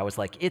Google it. I was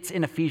like, it's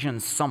in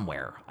Ephesians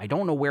somewhere. I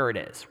don't know where it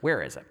is.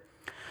 Where is it?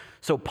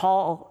 So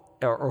Paul,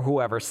 or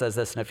whoever, says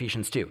this in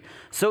Ephesians 2.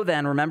 So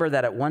then, remember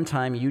that at one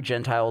time you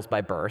Gentiles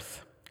by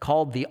birth,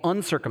 called the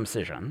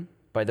uncircumcision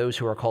by those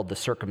who are called the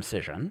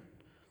circumcision,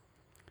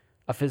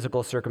 a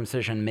physical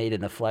circumcision made in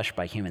the flesh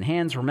by human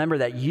hands, remember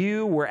that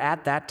you were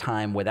at that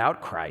time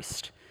without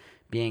Christ,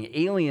 being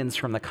aliens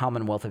from the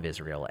commonwealth of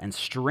Israel and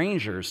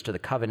strangers to the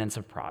covenants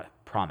of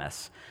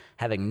promise,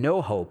 having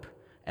no hope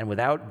and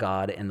without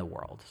God in the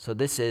world. So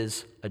this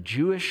is a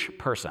Jewish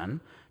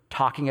person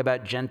talking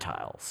about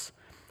Gentiles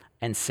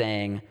and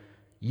saying,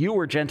 you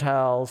were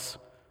Gentiles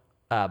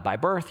by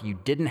birth, you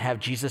didn't have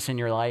Jesus in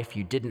your life,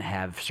 you didn't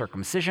have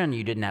circumcision,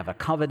 you didn't have a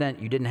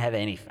covenant, you didn't have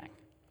anything.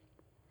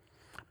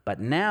 But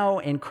now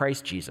in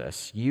Christ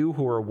Jesus, you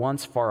who were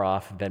once far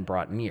off have been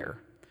brought near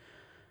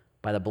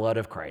by the blood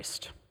of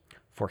Christ.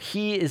 For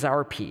he is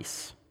our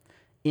peace.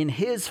 In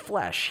his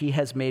flesh, he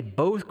has made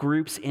both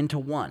groups into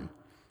one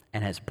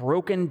and has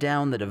broken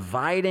down the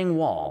dividing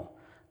wall,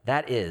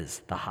 that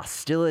is, the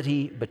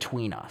hostility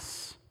between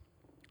us.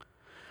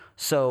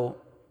 So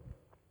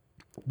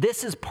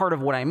this is part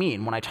of what I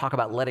mean when I talk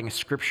about letting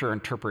Scripture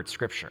interpret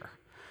Scripture.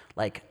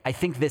 Like, I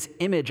think this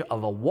image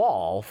of a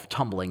wall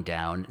tumbling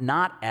down,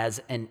 not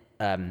as an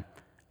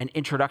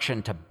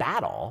introduction to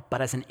battle,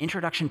 but as an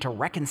introduction to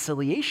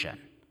reconciliation.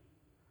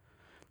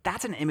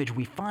 That's an image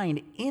we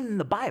find in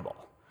the Bible.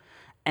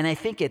 And I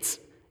think this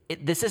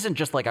isn't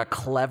just like a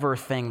clever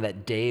thing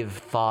that Dave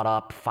thought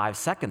up 5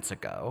 seconds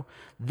ago.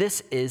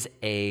 This is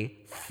a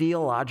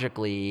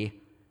theologically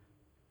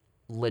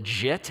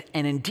legit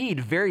and indeed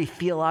very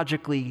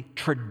theologically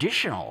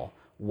traditional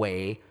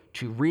way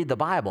to read the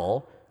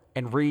Bible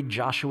and read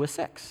Joshua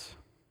 6.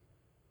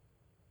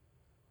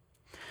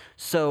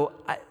 So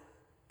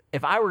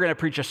if I were going to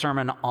preach a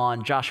sermon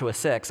on Joshua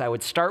 6, I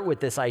would start with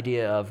this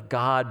idea of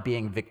God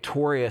being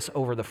victorious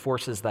over the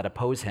forces that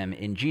oppose him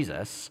in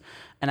Jesus,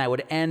 and I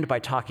would end by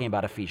talking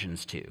about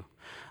Ephesians 2,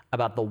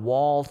 about the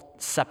wall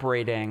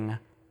separating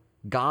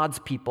God's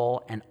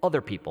people and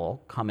other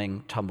people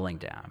coming tumbling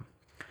down.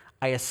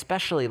 I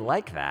especially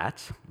like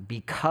that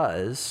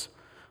because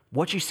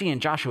what you see in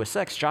Joshua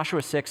 6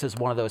 is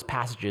one of those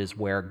passages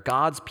where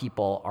God's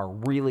people are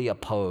really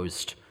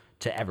opposed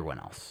to everyone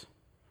else,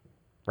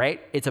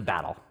 right? It's a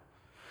battle.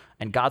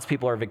 And God's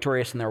people are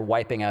victorious and they're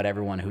wiping out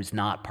everyone who's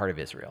not part of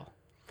Israel.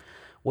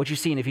 What you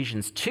see in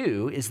Ephesians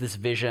 2 is this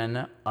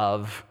vision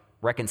of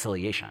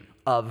reconciliation,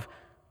 of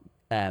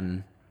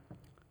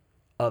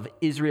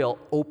Israel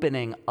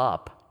opening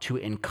up to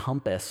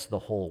encompass the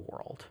whole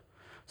world.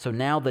 So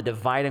now the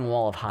dividing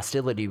wall of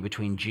hostility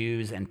between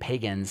Jews and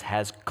pagans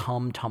has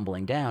come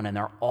tumbling down, and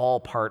they're all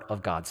part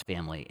of God's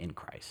family in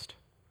Christ.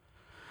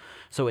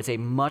 So it's a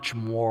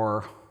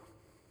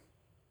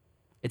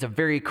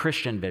very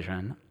Christian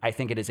vision. I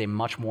think it is a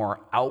much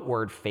more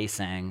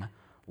outward-facing,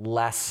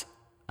 less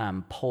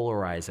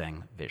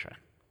polarizing vision.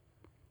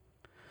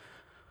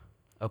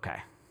 Okay,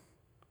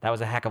 that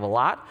was a heck of a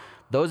lot.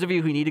 Those of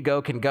you who need to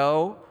go can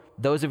go.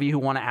 Those of you who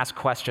want to ask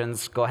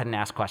questions, go ahead and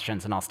ask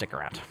questions, and I'll stick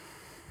around.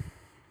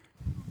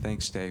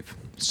 Thanks, Dave.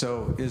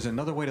 So is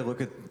another way to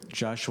look at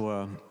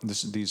Joshua,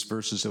 these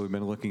verses that we've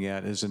been looking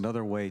at, is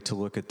another way to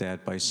look at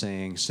that by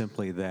saying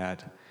simply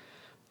that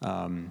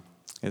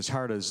as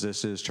hard as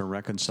this is to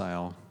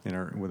reconcile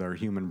with our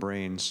human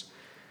brains,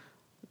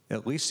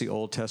 at least the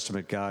Old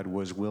Testament God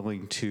was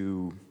willing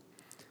to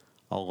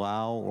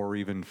allow or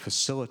even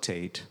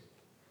facilitate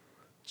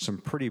some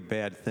pretty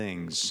bad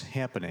things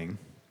happening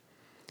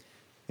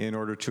in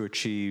order to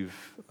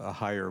achieve a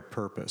higher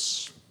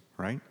purpose,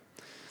 right?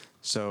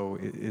 So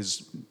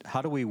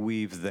how do we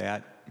weave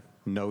that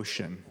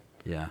notion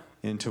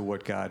into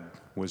what God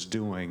was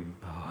doing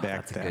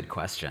back then?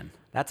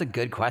 That's a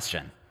good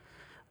question.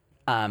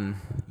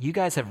 You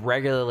guys have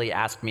regularly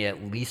asked me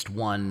at least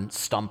one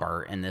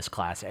stumper in this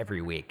class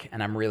every week,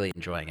 and I'm really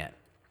enjoying it.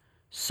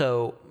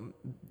 So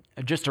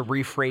just to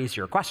rephrase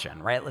your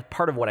question, right?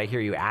 Part of what I hear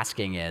you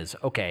asking is,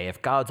 okay,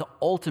 if God's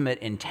ultimate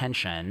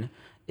intention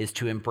is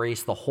to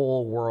embrace the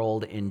whole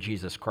world in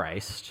Jesus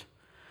Christ,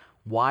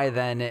 why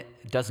then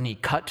doesn't he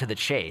cut to the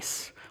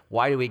chase?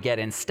 Why do we get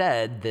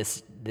instead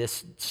this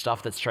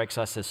stuff that strikes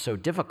us as so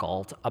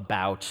difficult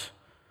about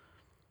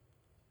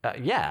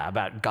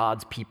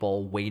God's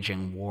people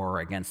waging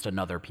war against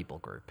another people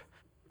group?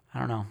 I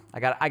don't know. I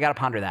got to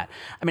ponder that.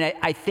 I mean,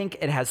 I think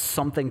it has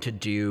something to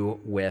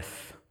do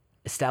with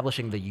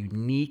establishing the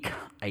unique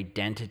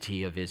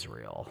identity of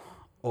Israel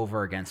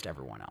over against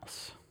everyone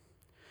else.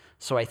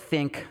 So I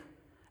think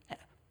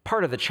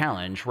part of the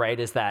challenge, right,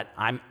 is that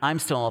I'm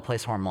still in a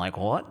place where I'm like,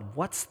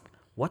 what's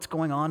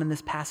going on in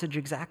this passage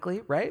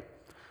exactly, right?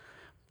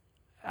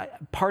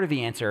 Part of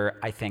the answer,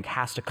 I think,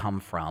 has to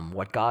come from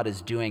what God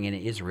is doing in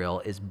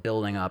Israel is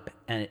building up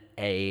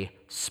a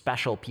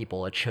special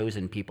people, a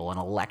chosen people, an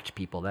elect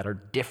people that are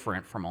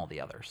different from all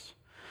the others.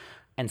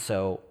 And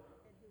so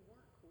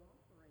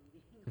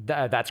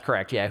that's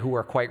correct, yeah, who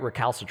are quite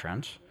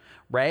recalcitrant,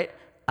 right?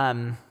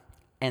 And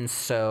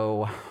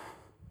so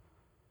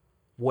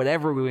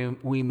whatever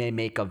we may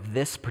make of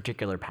this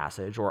particular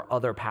passage or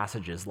other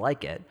passages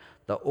like it,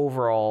 the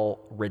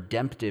overall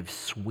redemptive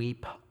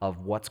sweep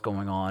of what's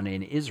going on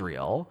in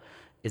Israel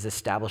is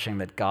establishing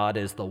that God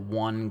is the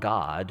one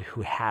God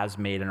who has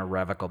made an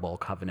irrevocable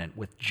covenant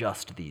with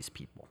just these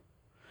people.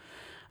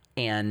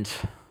 And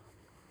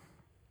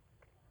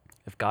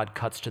if God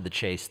cuts to the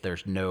chase,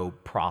 there's no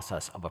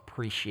process of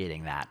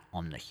appreciating that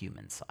on the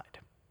human side.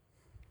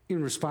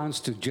 In response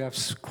to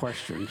Jeff's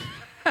question,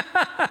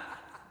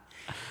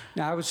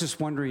 now I was just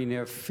wondering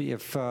if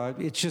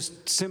it's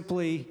just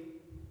simply,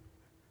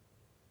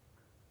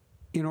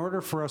 in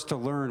order for us to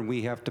learn,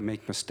 we have to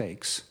make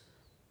mistakes.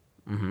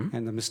 Mm-hmm.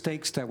 And the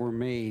mistakes that were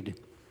made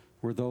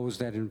were those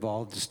that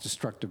involved this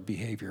destructive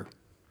behavior.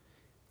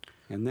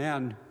 And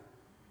then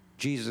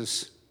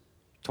Jesus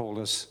told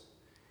us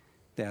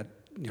that,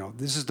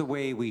 this is the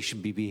way we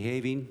should be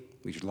behaving.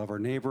 We should love our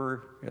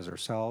neighbor as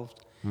ourselves.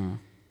 Mm.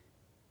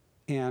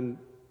 And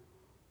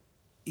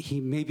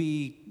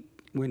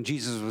when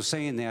Jesus was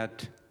saying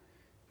that,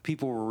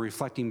 people were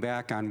reflecting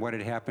back on what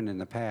had happened in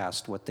the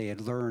past, what they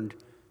had learned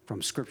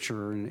from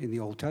Scripture in the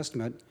Old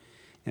Testament,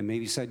 and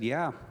maybe said,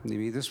 yeah,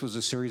 maybe this was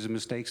a series of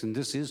mistakes, and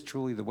this is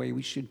truly the way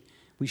we should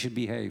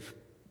behave.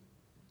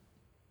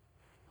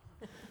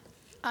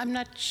 I'm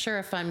not sure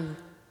if I'm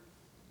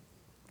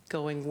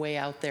going way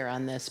out there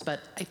on this,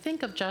 but I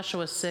think of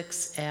Joshua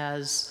 6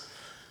 as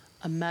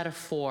a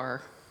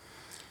metaphor.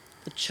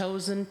 The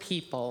chosen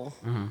people,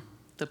 mm-hmm.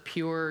 the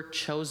pure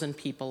chosen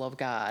people of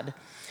God,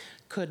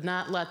 could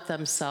not let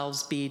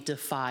themselves be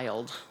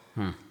defiled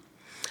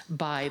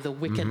by the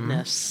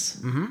wickedness.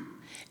 Mm-hmm.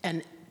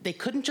 And they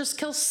couldn't just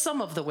kill some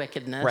of the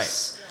wickedness.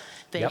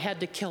 Right. They had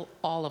to kill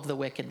all of the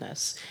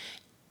wickedness.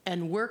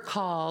 And we're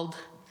called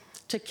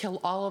to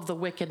kill all of the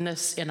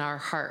wickedness in our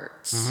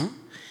hearts. Mm-hmm.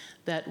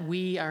 That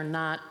we are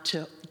not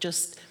to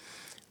just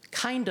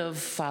kind of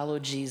follow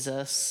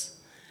Jesus.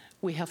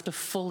 We have to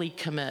fully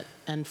commit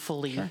and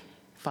fully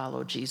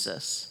follow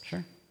Jesus.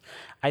 Sure.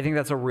 I think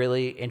that's a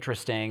really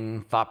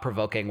interesting,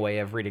 thought-provoking way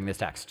of reading this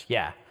text.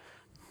 Yeah.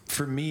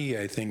 For me,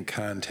 I think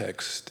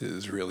context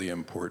is really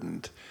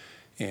important.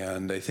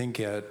 And I think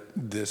at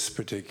this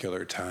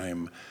particular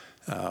time,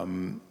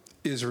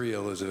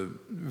 Israel is a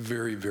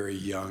very, very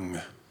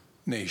young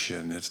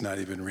nation. It's not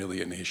even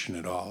really a nation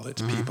at all.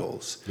 It's mm-hmm.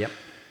 peoples. Yep.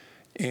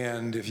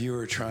 And if you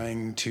are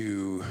trying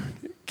to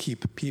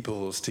keep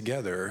peoples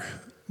together,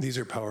 these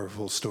are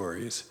powerful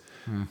stories.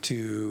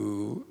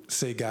 To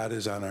say God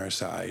is on our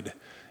side,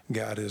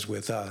 God is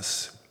with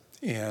us.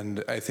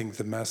 And I think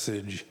the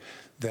message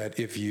that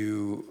if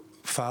you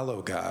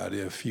follow God,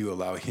 if you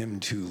allow Him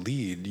to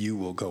lead, you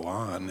will go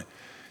on.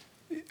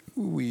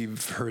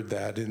 We've heard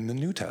that in the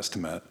New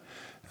Testament.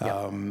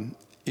 Yep.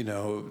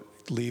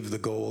 Leave the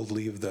gold,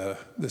 leave the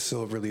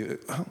silver,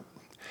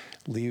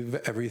 leave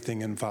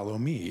everything and follow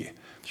me.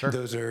 Sure.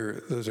 Those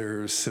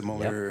are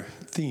similar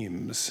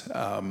themes.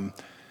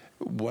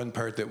 One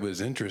part that was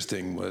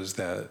interesting was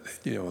that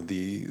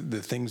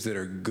the things that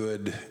are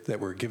good that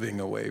we're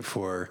giving away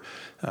for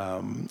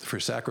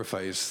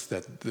sacrifice,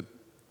 that the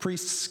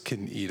priests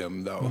can eat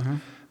them though.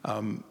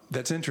 Mm-hmm.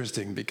 That's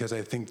interesting because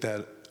I think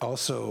that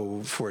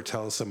also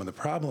foretells some of the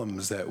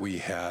problems that we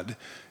had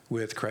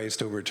with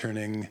Christ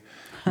overturning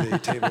the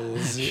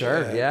tables.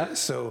 Sure. Yeah.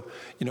 So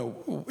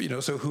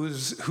so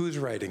who's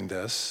writing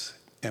this?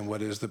 And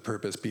what is the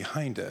purpose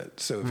behind it?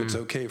 So if it's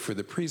okay for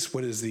the priest,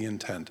 what is the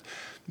intent?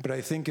 But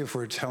I think if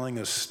we're telling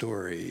a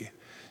story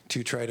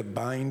to try to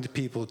bind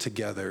people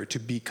together, to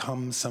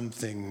become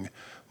something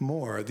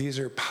more, these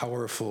are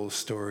powerful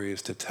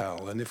stories to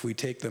tell. And if we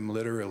take them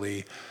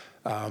literally,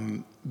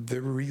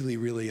 they're really,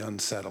 really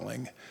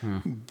unsettling.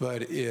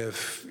 But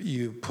if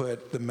you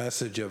put the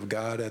message of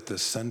God at the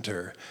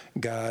center,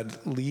 God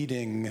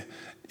leading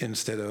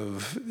instead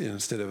of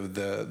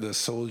the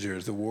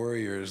soldiers, the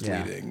warriors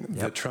leading,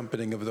 the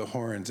trumpeting of the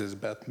horns, as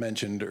Beth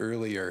mentioned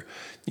earlier,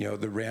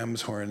 the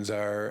ram's horns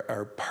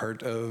are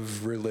part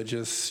of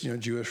religious,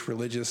 Jewish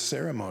religious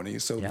ceremony.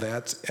 So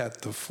that's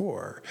at the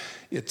fore.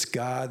 It's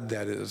God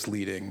that is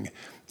leading,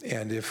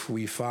 and if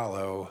we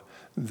follow,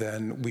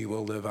 then we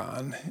will live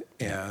on.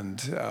 And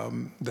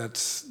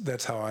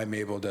that's how I'm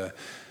able to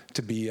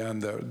to be on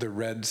the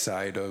red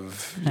side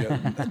of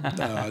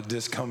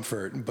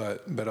discomfort,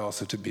 but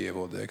also to be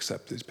able to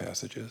accept these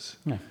passages.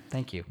 Yeah,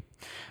 thank you.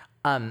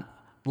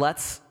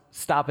 Let's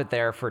stop it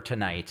there for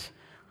tonight.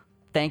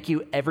 Thank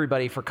you,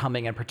 everybody, for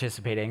coming and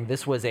participating.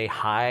 This was a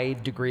high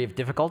degree of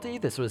difficulty.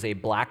 This was a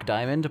Black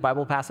Diamond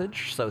Bible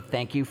passage, so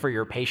thank you for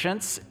your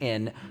patience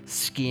in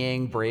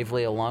skiing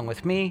bravely along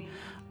with me.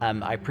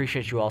 I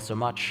appreciate you all so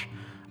much.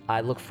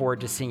 I look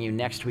forward to seeing you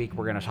next week.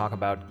 We're going to talk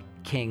about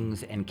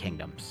kings and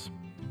kingdoms.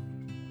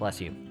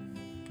 Bless you.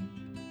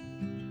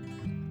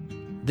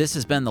 This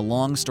has been the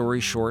Long Story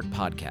Short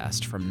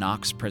podcast from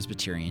Knox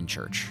Presbyterian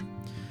Church.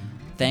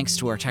 Thanks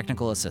to our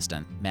technical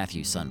assistant,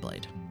 Matthew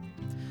Sunblade.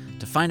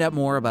 To find out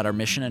more about our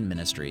mission and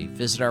ministry,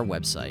 visit our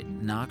website,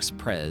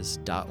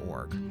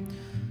 knoxpres.org.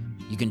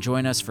 You can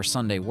join us for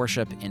Sunday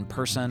worship in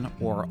person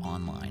or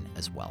online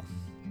as well.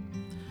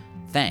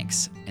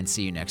 Thanks, and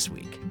see you next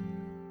week.